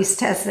based on these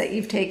tests that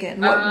you've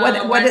taken. I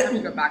have to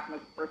go back and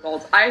look at the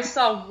results. I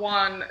saw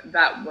one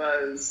that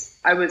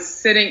I was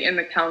sitting in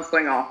the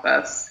counseling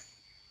office,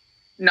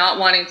 not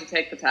wanting to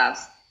take the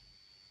test.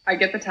 I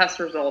get the test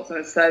results and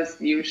it says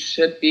you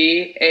should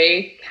be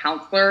a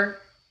counselor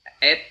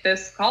at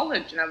this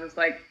college. And I was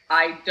like,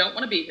 I don't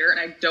want to be here and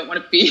I don't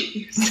want to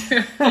be,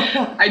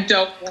 I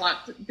don't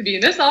want to be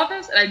in this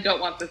office and I don't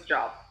want this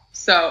job.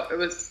 So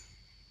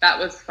that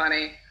was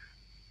funny.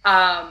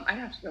 I'd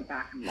have to go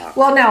back and look.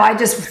 Well, no, I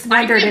just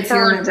wondered if you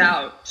burned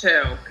out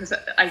too. Cause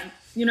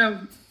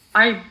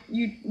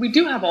we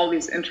do have all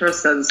these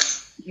interests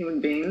as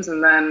human beings.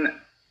 And then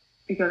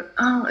you go,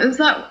 oh, is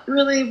that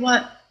really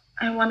what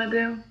I want to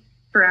do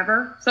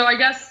forever? So I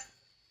guess.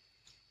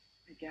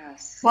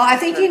 Well, I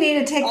think you need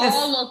to take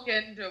I'll look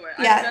into it.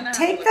 Yeah,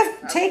 take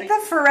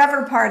the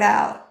forever part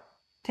out.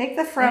 Take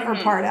the forever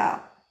part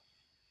out.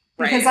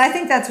 Because I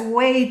think that's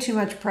way too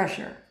much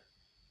pressure.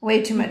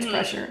 Way too much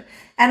pressure.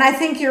 And I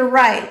think you're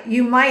right.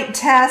 You might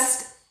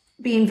test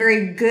being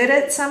very good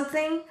at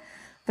something,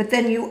 but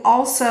then you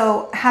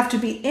also have to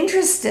be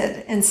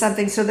interested in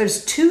something. So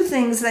there's two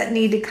things that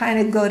need to kind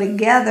of go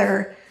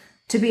together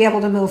to be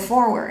able to move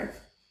forward.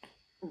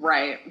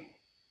 Right.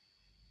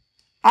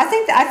 I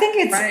think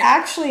it's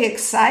actually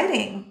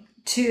exciting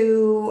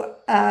to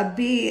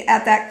be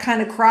at that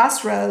kind of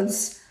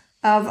crossroads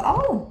of,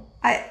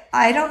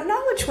 I don't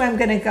know which way I'm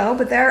going to go,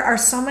 but there are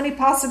so many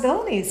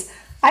possibilities.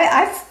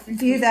 I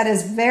view that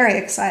as very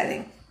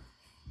exciting.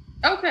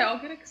 Okay, I'll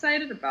get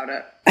excited about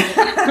it.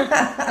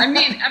 I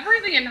mean,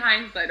 everything in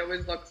hindsight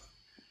always looks,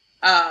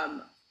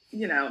 in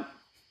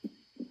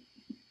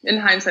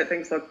hindsight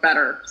things look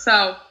better.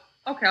 So.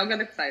 Okay, I'll get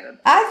excited.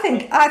 I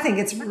think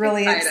it's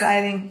really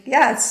exciting.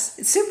 Yeah,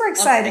 it's super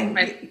exciting.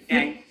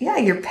 Yeah,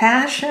 your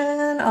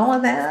passion, all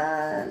of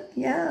that.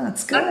 Yeah,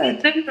 it's good. Let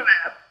me think about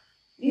it.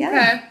 Yeah.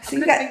 Okay.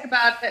 I'm going to think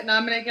about it and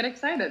I'm going to get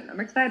excited.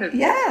 I'm excited.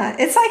 Yeah,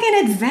 it's like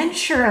an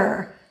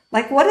adventure.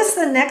 Like, what does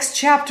the next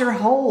chapter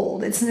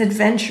hold? It's an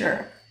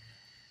adventure.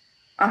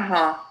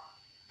 Uh-huh.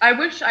 I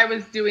wish I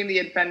was doing the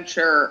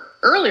adventure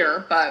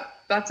earlier, but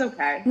that's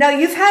okay. No,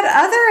 you've had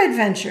other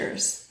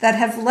adventures that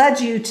have led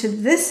you to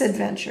this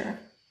adventure.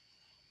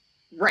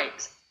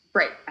 Right.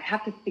 I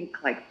have to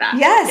think like that.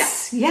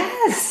 Yes.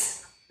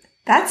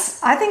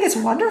 I think it's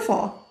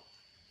wonderful.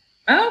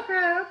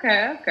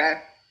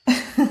 Okay.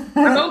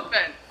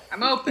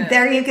 I'm open.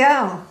 There you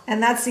go.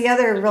 And that's the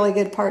other really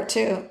good part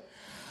too.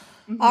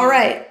 Mm-hmm. All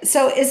right.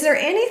 So is there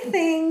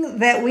anything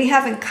that we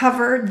haven't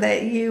covered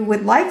that you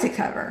would like to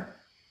cover?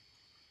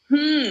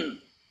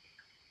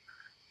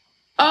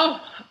 Oh,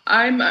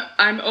 I'm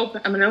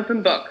open. I'm an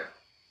open book.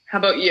 How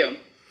about you?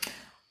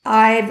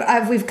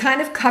 We've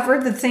kind of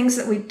covered the things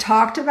that we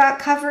talked about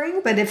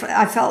covering, but if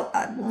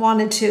I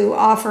wanted to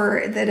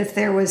offer that if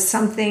there was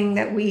something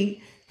that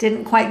we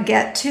didn't quite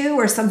get to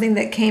or something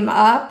that came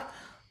up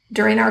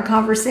during our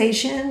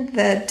conversation,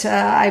 that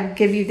I'd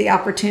give you the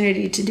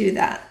opportunity to do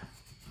that.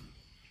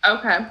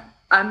 Okay.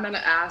 I'm going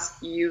to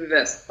ask you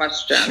this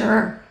question.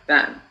 Sure.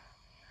 Then.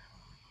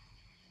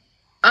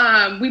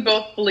 We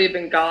both believe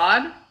in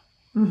God.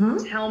 Mm-hmm.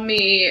 Tell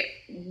me,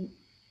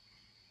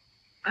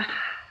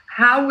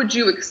 how would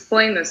you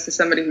explain this to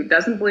somebody who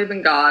doesn't believe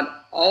in God?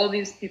 All of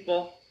these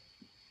people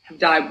have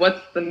died.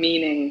 What's the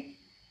meaning?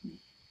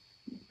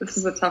 This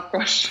is a tough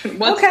question.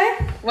 What's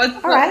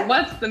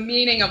the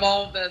meaning of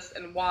all of this,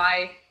 and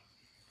why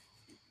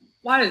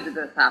did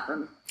this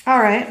happen? All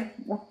right.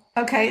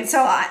 Okay.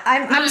 So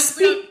I'm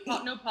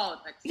speaking. No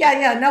politics.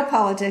 Yeah. No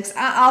politics.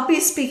 I'll be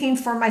speaking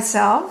for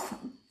myself.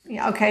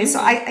 Yeah, okay,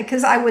 so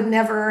because I would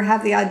never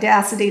have the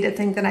audacity to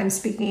think that I'm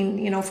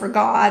speaking, for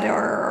God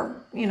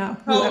or,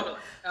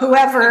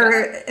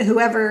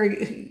 whoever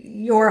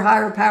your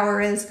higher power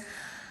is.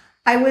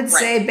 I would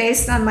say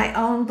based on my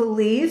own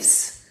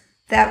beliefs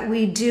that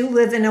we do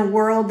live in a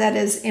world that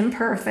is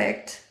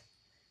imperfect.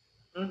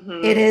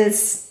 It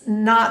is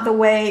not the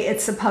way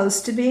it's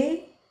supposed to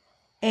be.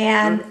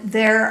 And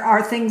there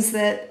are things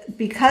that,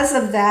 because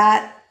of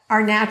that,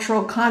 are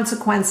natural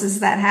consequences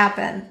that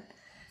happen.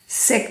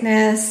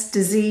 Sickness,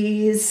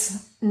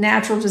 disease,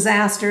 natural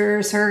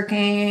disasters,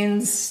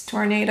 hurricanes,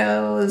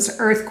 tornadoes,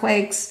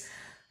 earthquakes.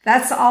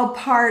 That's all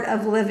part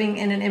of living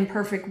in an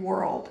imperfect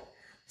world.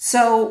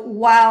 So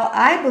while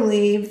I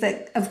believe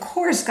that, of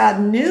course,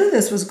 God knew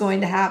this was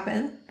going to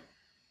happen,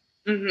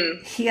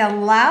 he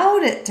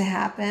allowed it to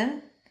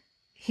happen.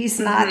 He's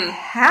not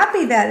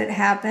happy that it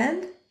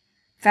happened. In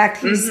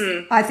fact,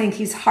 I think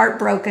he's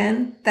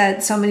heartbroken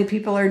that so many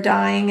people are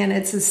dying and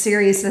it's as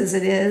serious as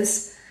it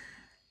is.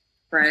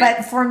 Right.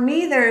 But for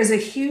me, there is a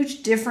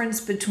huge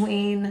difference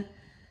between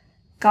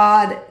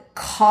God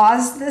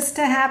caused this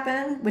to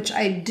happen, which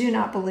I do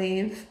not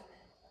believe,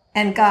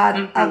 and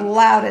God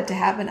allowed it to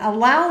happen.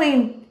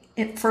 Allowing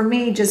it for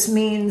me just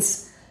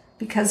means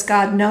because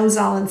God knows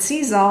all and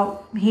sees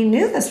all, he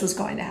knew this was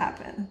going to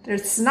happen.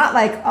 It's not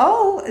like,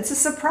 oh, it's a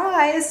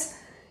surprise.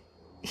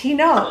 He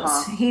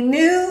knows. He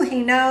knew,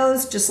 he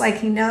knows, just like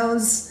he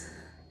knows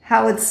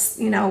how it's,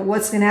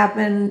 what's going to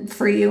happen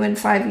for you in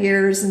 5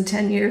 years and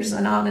 10 years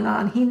and on and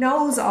on. He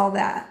knows all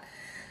that.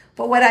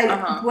 But what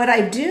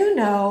I do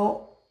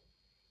know,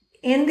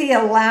 in the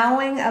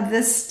allowing of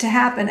this to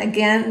happen,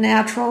 again,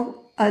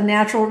 a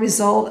natural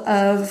result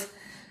of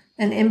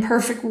an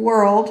imperfect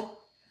world,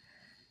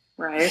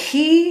 right?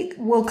 He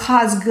will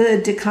cause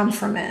good to come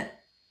from it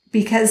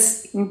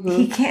because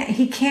he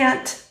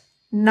can't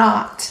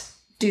not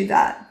do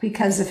that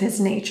because of his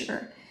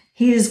nature.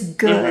 He is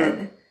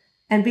good.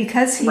 And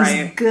because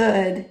he's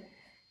good,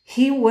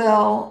 he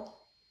will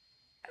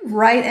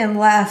right and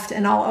left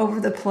and all over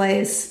the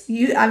place.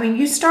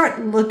 You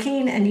start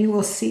looking and you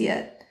will see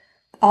it.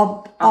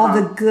 All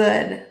the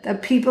good, the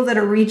people that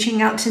are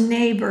reaching out to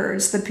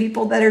neighbors, the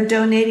people that are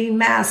donating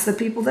masks, the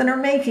people that are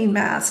making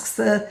masks,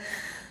 the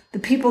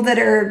people that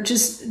are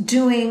just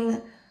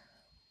doing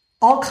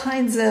all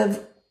kinds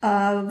of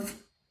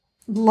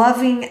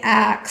loving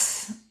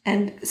acts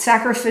and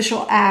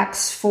sacrificial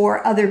acts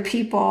for other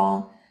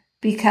people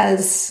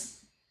because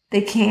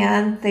they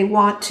can, they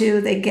want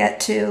to, they get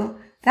to.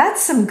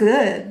 That's some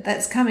good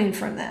that's coming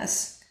from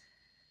this.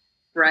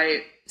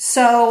 Right.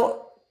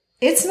 So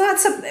it's not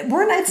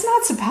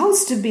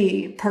supposed to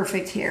be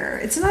perfect here.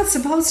 It's not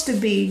supposed to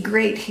be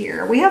great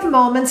here. We have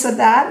moments of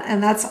that,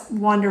 and that's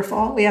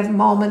wonderful. We have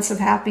moments of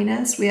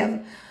happiness. We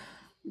have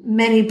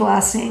many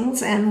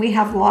blessings, and we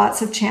have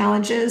lots of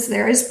challenges.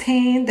 There is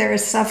pain, there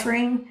is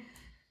suffering.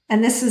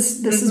 And this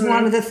is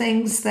one of the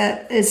things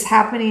that is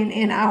happening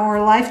in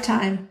our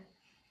lifetime.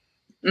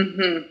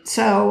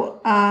 So,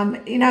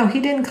 he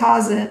didn't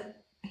cause it.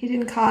 He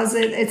didn't cause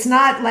it. It's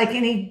not like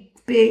any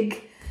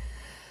big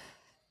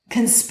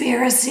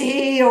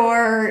conspiracy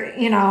or,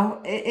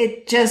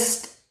 it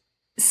just,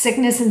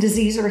 sickness and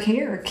disease are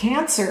here.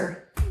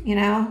 Cancer,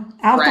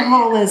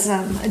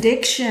 alcoholism,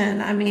 addiction.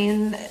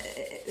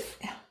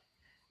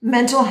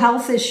 Mental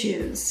health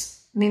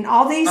issues.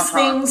 All these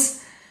things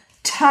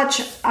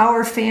touch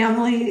our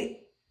family,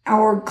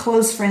 our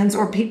close friends,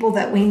 or people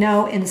that we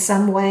know in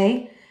some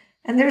way.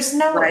 And there's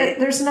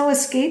no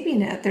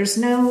escaping it. There's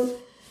no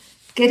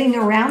getting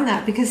around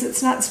that because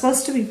it's not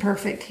supposed to be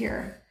perfect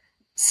here.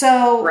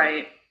 So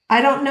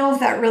I don't know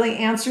if that really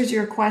answers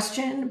your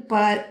question,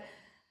 but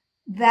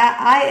that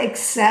I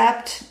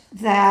accept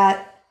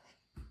that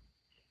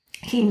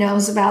he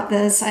knows about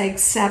this. I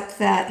accept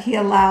that he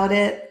allowed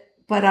it,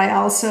 but I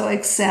also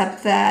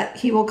accept that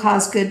he will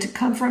cause good to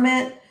come from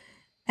it.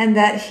 And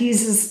that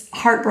he's as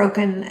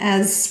heartbroken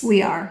as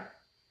we are.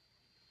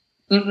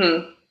 No,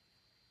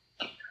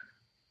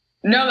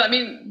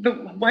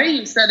 the way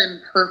you said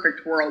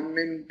imperfect world,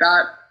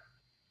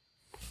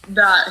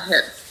 that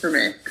hit for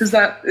me. Because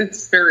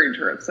it's very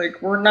true. It's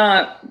like,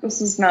 this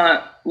is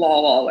not La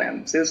La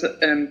Land. This is an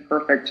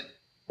imperfect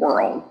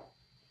world.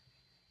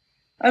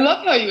 I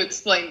love how you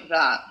explained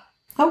that.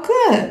 Oh,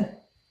 good.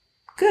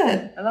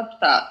 Good. I loved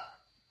that.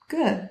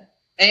 Good.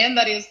 And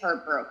that he's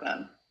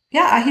heartbroken.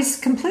 Yeah, he's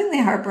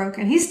completely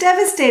heartbroken. He's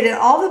devastated.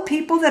 All the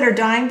people that are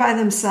dying by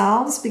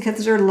themselves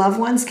because their loved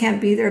ones can't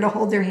be there to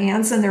hold their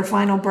hands in their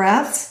final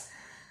breaths.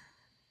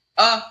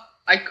 I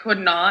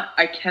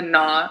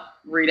cannot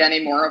read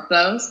any more of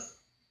those.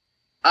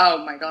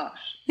 Oh my gosh.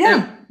 Yeah.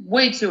 They're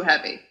way too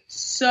heavy.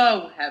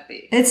 So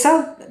heavy. It's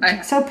so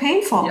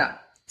painful. Yeah.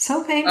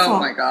 So painful. Oh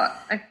my God.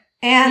 I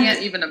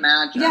can't even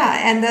imagine.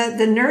 Yeah, and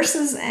the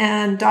nurses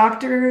and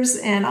doctors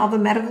and all the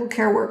medical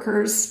care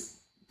workers,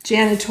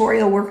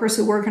 janitorial workers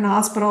who work in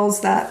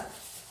hospitals that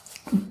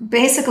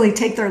basically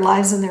take their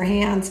lives in their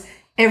hands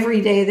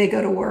every day they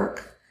go to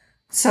work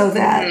so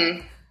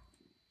that,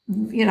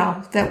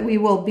 that we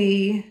will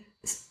be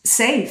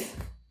safe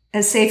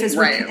as safe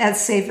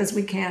as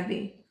we can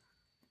be.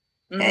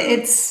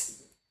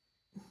 It's,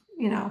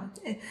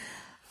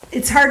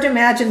 it's hard to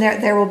imagine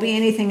that there will be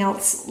anything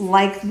else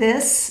like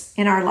this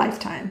in our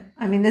lifetime.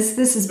 This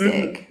is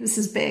big. This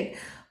is big.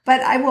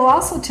 But I will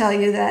also tell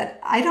you that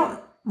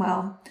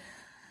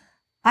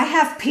I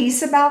have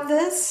peace about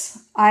this.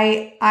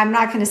 I'm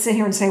not going to sit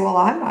here and say, well,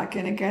 I'm not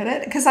going to get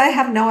it, because I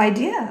have no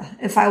idea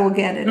if I will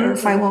get it or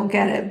if I won't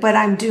get it. But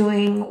I'm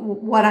doing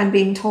what I'm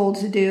being told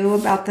to do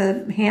about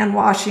the hand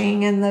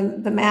washing and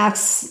the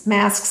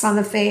masks on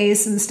the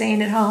face and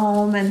staying at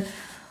home and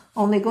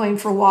only going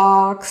for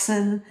walks.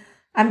 And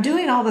I'm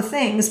doing all the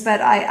things,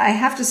 but I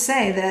have to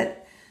say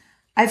that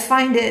I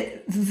find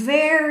it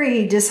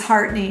very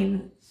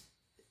disheartening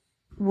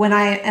when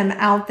I am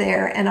out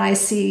there and I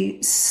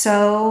see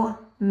so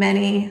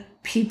many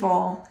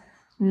people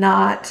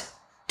not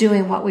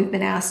doing what we've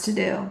been asked to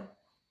do.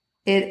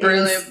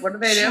 Really? What are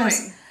they doing?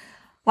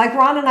 Like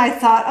Ron and I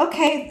thought,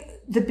 okay,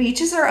 the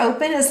beaches are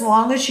open as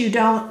long as you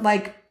don't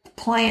like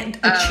plant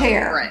a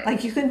chair. Right.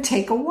 Like you can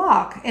take a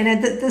walk.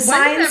 And the signs say...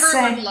 Why did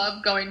everyone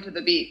love going to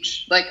the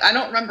beach? Like, I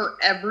don't remember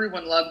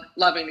everyone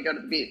loving to go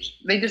to the beach.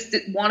 They just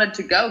wanted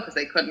to go because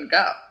they couldn't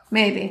go.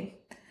 Maybe.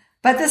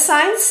 But the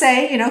signs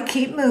say,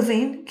 keep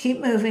moving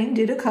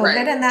due to COVID,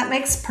 right. And that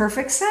makes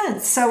perfect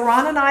sense. So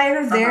Ron and I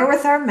are there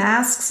with our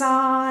masks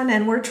on,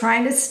 and we're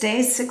trying to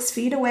stay 6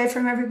 feet away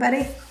from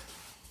everybody.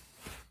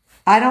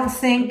 I don't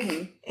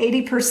think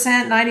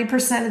 80%,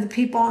 90% of the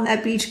people on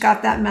that beach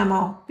got that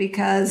memo,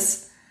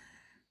 because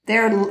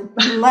they're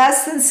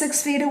less than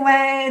 6 feet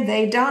away.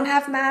 They don't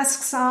have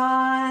masks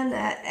on.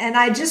 And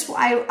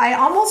I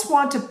almost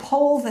want to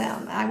poll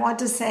them. I want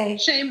to say...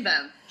 Shame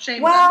them.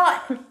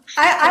 Well,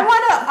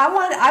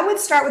 I would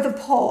start with a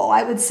poll.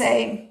 I would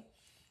say,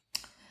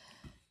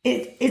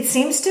 it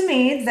seems to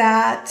me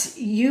that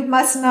you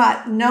must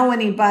not know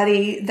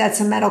anybody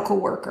that's a medical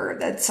worker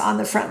that's on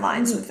the front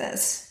lines with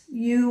this.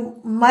 You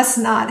must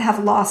not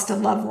have lost a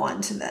loved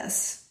one to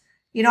this.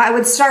 I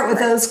would start with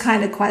those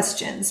kind of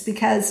questions,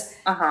 because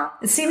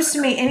it seems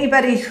to me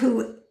anybody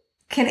who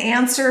can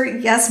answer,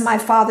 yes, my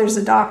father's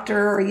a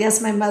doctor, or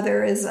yes, my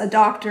mother is a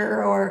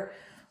doctor, or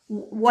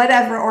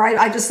whatever, or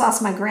I just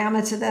lost my grandma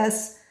to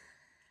this.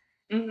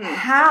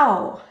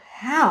 How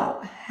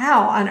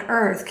on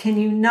earth can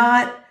you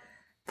not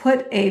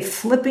put a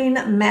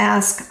flipping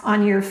mask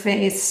on your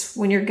face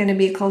when you're going to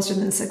be closer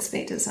than 6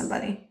 feet to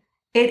somebody?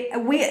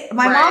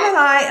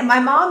 My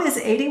mom is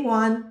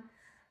 81.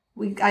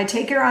 I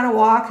take her on a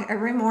walk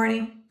every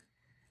morning.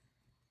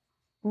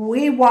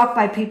 We walk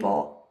by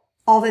people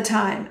all the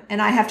time,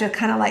 and I have to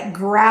kind of like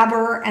grab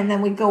her, and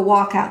then we go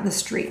walk out in the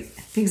street,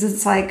 because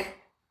it's like,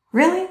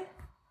 really?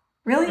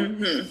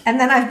 And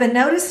then I've been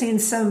noticing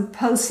some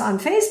posts on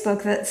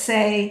Facebook that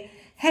say,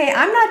 hey,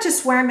 I'm not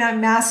just wearing my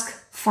mask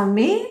for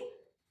me,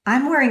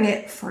 I'm wearing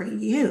it for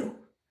you.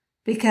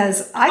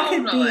 Because I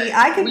could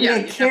be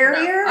a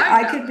carrier,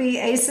 I could be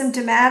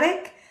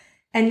asymptomatic,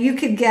 and you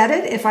could get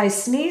it if I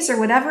sneeze or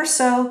whatever.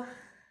 So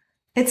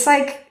it's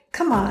like,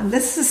 come on,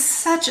 this is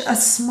such a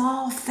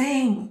small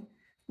thing.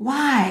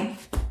 Why?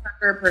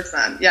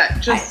 100%. Yeah,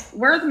 just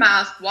wear the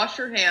mask, wash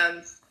your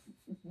hands,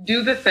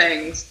 do the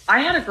things.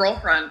 I had a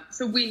girlfriend,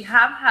 so we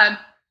have had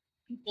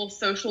people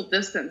social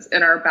distance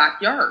in our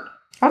backyard.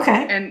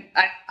 Okay. And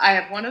I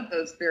have one of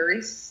those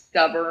very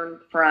stubborn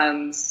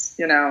friends,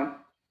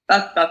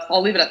 that's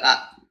I'll leave it at that.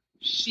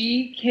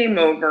 She came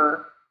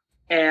over,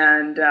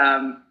 and one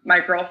of my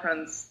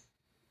girlfriends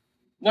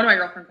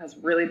has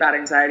really bad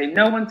anxiety.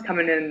 No one's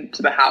coming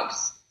into the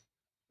house.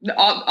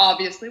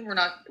 Obviously,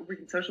 we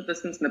can social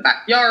distance in the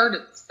backyard.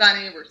 It's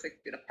sunny. We're 6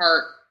 feet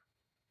apart.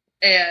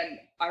 And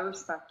I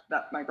respect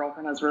that my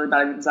girlfriend has really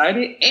bad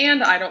anxiety,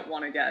 and I don't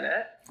want to get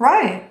it.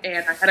 Right.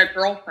 And I had a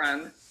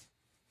girlfriend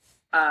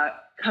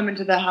come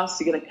into the house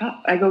to get a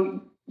cup. I go,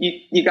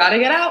 you got to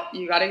get out.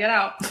 You got to get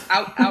out.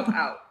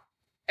 Out.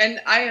 And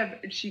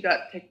she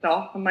got ticked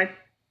off. I'm like,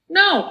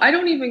 no, I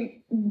don't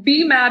even,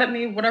 be mad at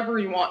me, whatever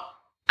you want.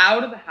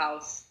 Out of the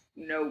house.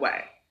 No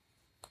way.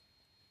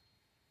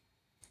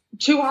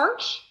 Too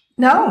harsh?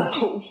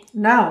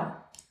 No,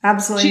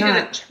 absolutely not. She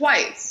did it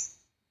twice.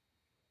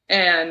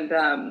 And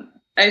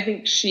I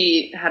think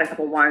she had a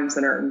couple wines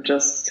in her, and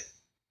just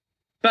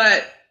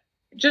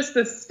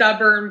the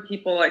stubborn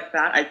people like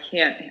that, I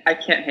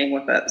can't hang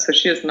with it. So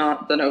she has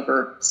not been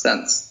over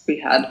since. We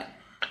had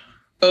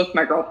both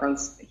my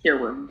girlfriends here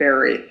were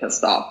very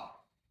pissed off.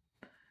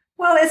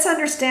 Well, it's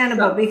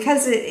understandable,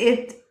 because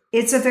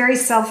it's a very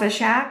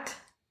selfish act.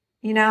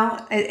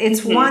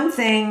 It's one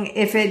thing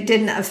if it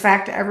didn't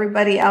affect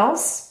everybody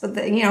else, but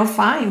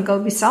fine,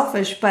 go be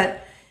selfish.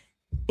 But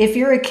if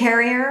you're a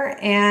carrier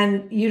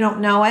and you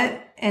don't know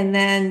it, and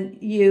then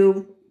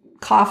you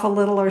cough a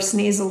little or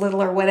sneeze a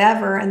little or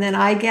whatever, and then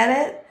I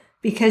get it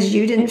because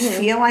you didn't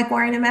feel like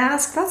wearing a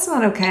mask, that's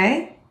not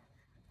okay.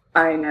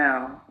 I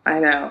know.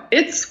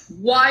 It's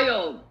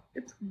wild.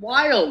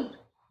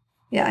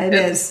 Yeah, it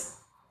is.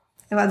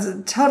 It was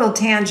a total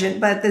tangent,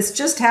 but this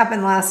just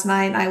happened last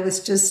night, and I was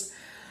just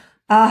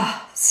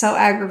so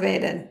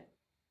aggravated.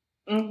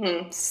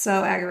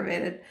 So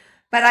aggravated.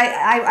 But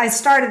I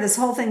started this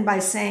whole thing by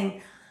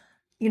saying,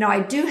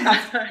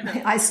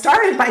 I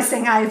started by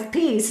saying I have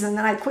peace, and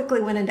then I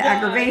quickly went into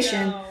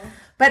aggravation.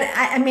 But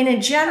I mean,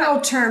 in general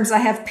terms, I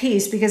have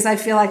peace, because I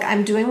feel like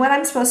I'm doing what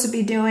I'm supposed to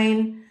be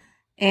doing,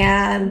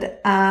 And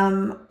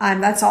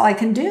that's all I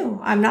can do.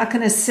 I'm not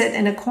going to sit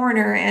in a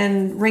corner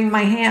and wring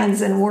my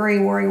hands and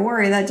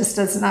worry.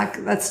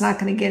 That's not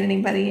going to get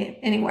anybody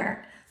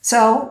anywhere.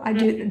 So I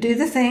do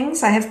the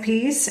things. I have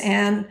peace,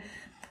 and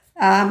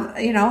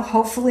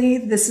hopefully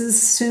this is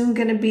soon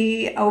going to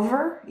be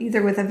over,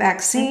 either with a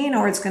vaccine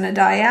or it's going to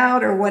die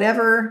out or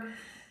whatever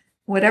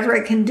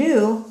it can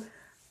do.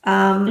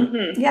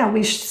 Yeah,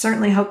 we should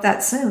certainly hope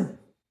that soon.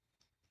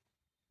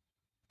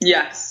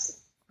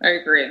 Yes, I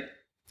agree.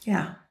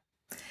 Yeah.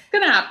 It's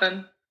going to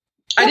happen.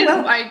 I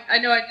know I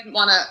didn't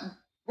want to,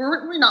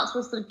 weren't we not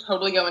supposed to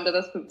totally go into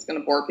this because it's going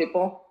to bore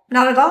people?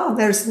 Not at all.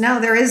 No.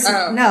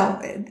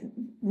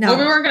 Well,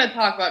 we weren't going to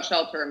talk about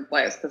shelter in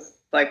place because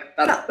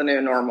that's the new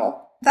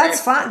normal.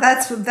 That's fine.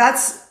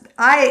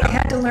 I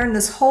had to learn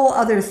this whole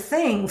other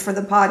thing for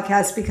the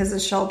podcast because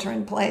of shelter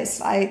in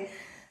place. I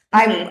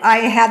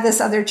had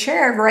this other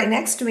chair right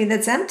next to me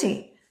that's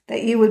empty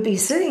that you would be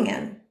sitting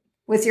in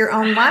with your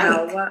own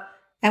mic,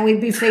 and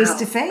we'd be face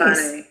to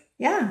face.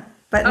 Yeah,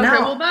 but okay,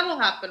 no. Well, that'll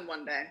happen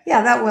one day.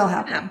 Yeah, that will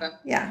happen.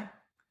 Yeah.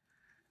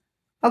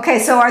 Okay,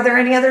 so are there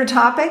any other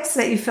topics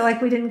that you feel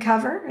like we didn't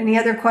cover? Any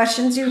other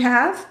questions you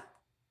have?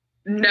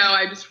 No,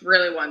 I just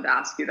really wanted to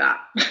ask you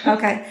that.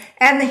 Okay,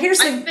 and I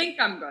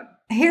think I'm good.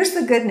 Here's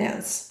the good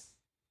news.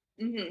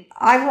 Mm-hmm.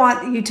 I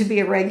want you to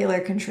be a regular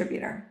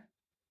contributor.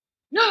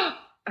 No.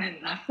 I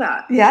love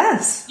that.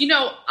 Yes.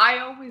 I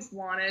always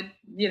wanted,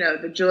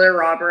 the Julia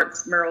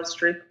Roberts, Meryl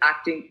Streep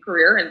acting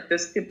career, and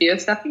this could be a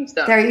stepping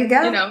stone. There you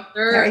go.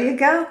 There you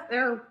go.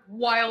 There are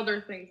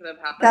wilder things that have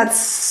happened. That's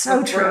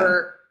so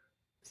true.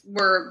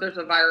 Where there's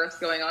a virus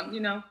going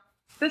on,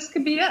 this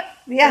could be it.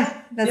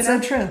 Yeah, that's so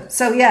true.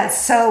 So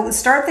yes, so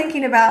start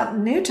thinking about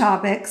new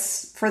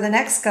topics for the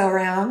next go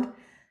round,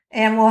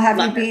 and we'll have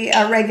you be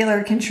a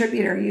regular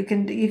contributor. You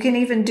can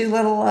even do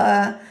little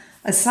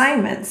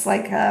assignments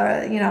like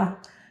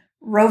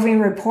roving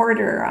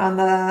reporter on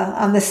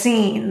the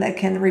scene that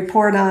can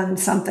report on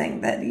something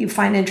that you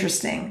find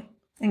interesting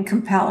and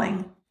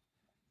compelling.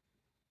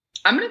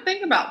 I'm going to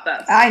think about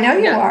this. I know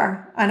you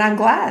are, and I'm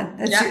glad.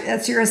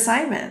 That's your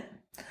assignment.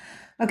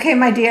 Okay,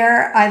 my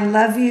dear, I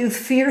love you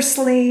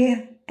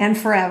fiercely and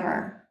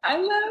forever. I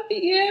love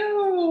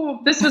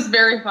you. This was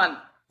very fun.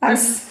 I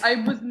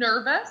was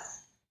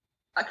nervous,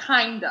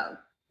 kind of.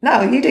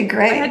 No, you did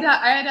great. I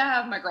had to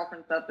have my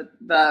girlfriend set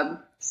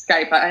the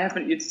Skype. I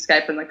haven't used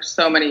Skype in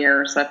so many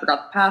years, so I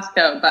forgot the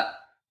passcode. But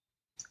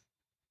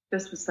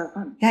this was so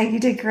fun. Yeah, you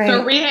did great.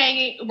 So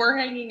we're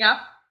hanging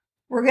up.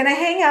 We're gonna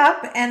hang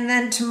up, and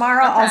then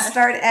tomorrow I'll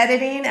start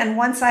editing. And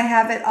once I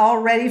have it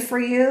all ready for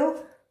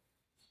you,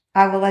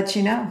 I will let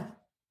you know.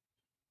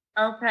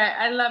 Okay,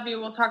 I love you.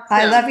 We'll talk soon.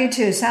 I love you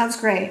too. Sounds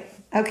great.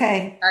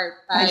 Okay. All right.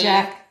 Bye,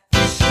 Jack.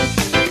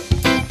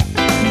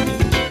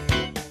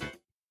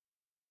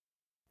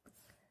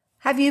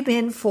 Have you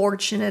been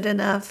fortunate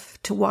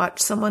enough to watch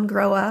someone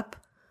grow up?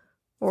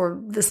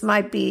 Or this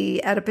might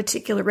be at a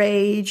particular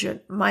age,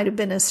 it might have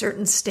been a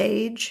certain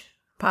stage,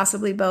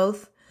 possibly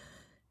both. It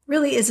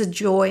really is a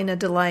joy and a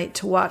delight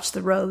to watch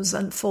the rose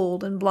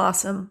unfold and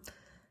blossom.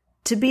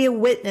 To be a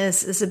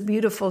witness is a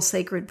beautiful,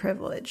 sacred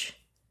privilege.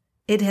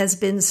 It has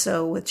been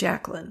so with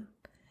Jacqueline.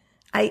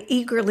 I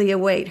eagerly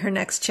await her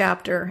next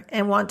chapter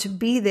and want to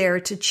be there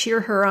to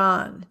cheer her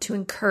on, to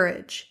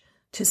encourage,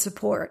 to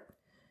support.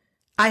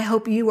 I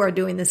hope you are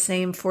doing the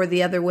same for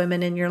the other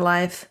women in your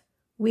life.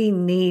 We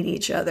need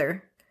each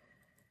other.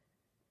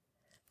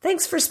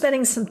 Thanks for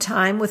spending some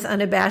time with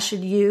Unabashed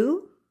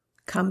You.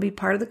 Come be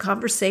part of the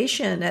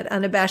conversation at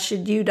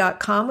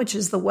unabashedyou.com, which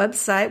is the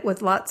website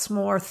with lots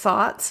more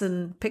thoughts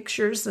and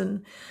pictures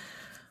and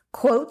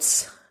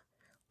quotes.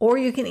 Or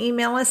you can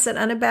email us at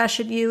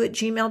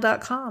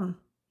unabashedyou@gmail.com.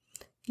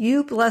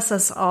 You bless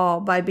us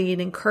all by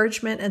being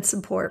encouragement and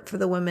support for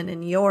the women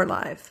in your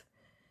life.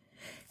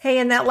 Hey,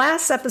 in that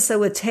last episode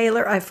with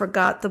Taylor, I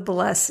forgot the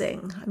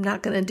blessing. I'm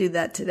not going to do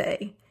that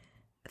today.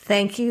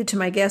 Thank you to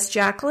my guest,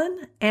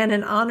 Jacqueline, and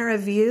in honor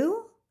of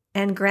you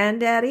and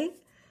Granddaddy,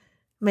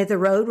 may the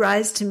road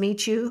rise to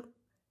meet you.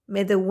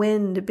 May the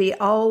wind be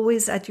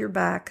always at your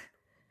back.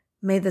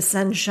 May the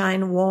sun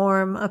shine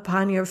warm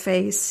upon your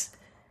face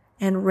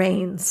and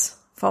rains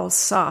fall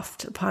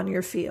soft upon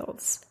your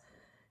fields.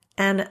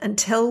 And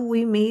until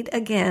we meet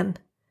again,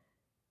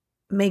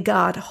 may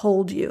God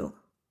hold you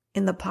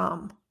in the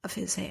palm of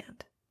his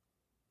hand.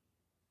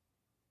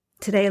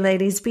 Today,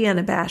 ladies, be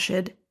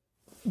unabashed.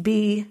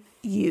 Be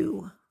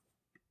you.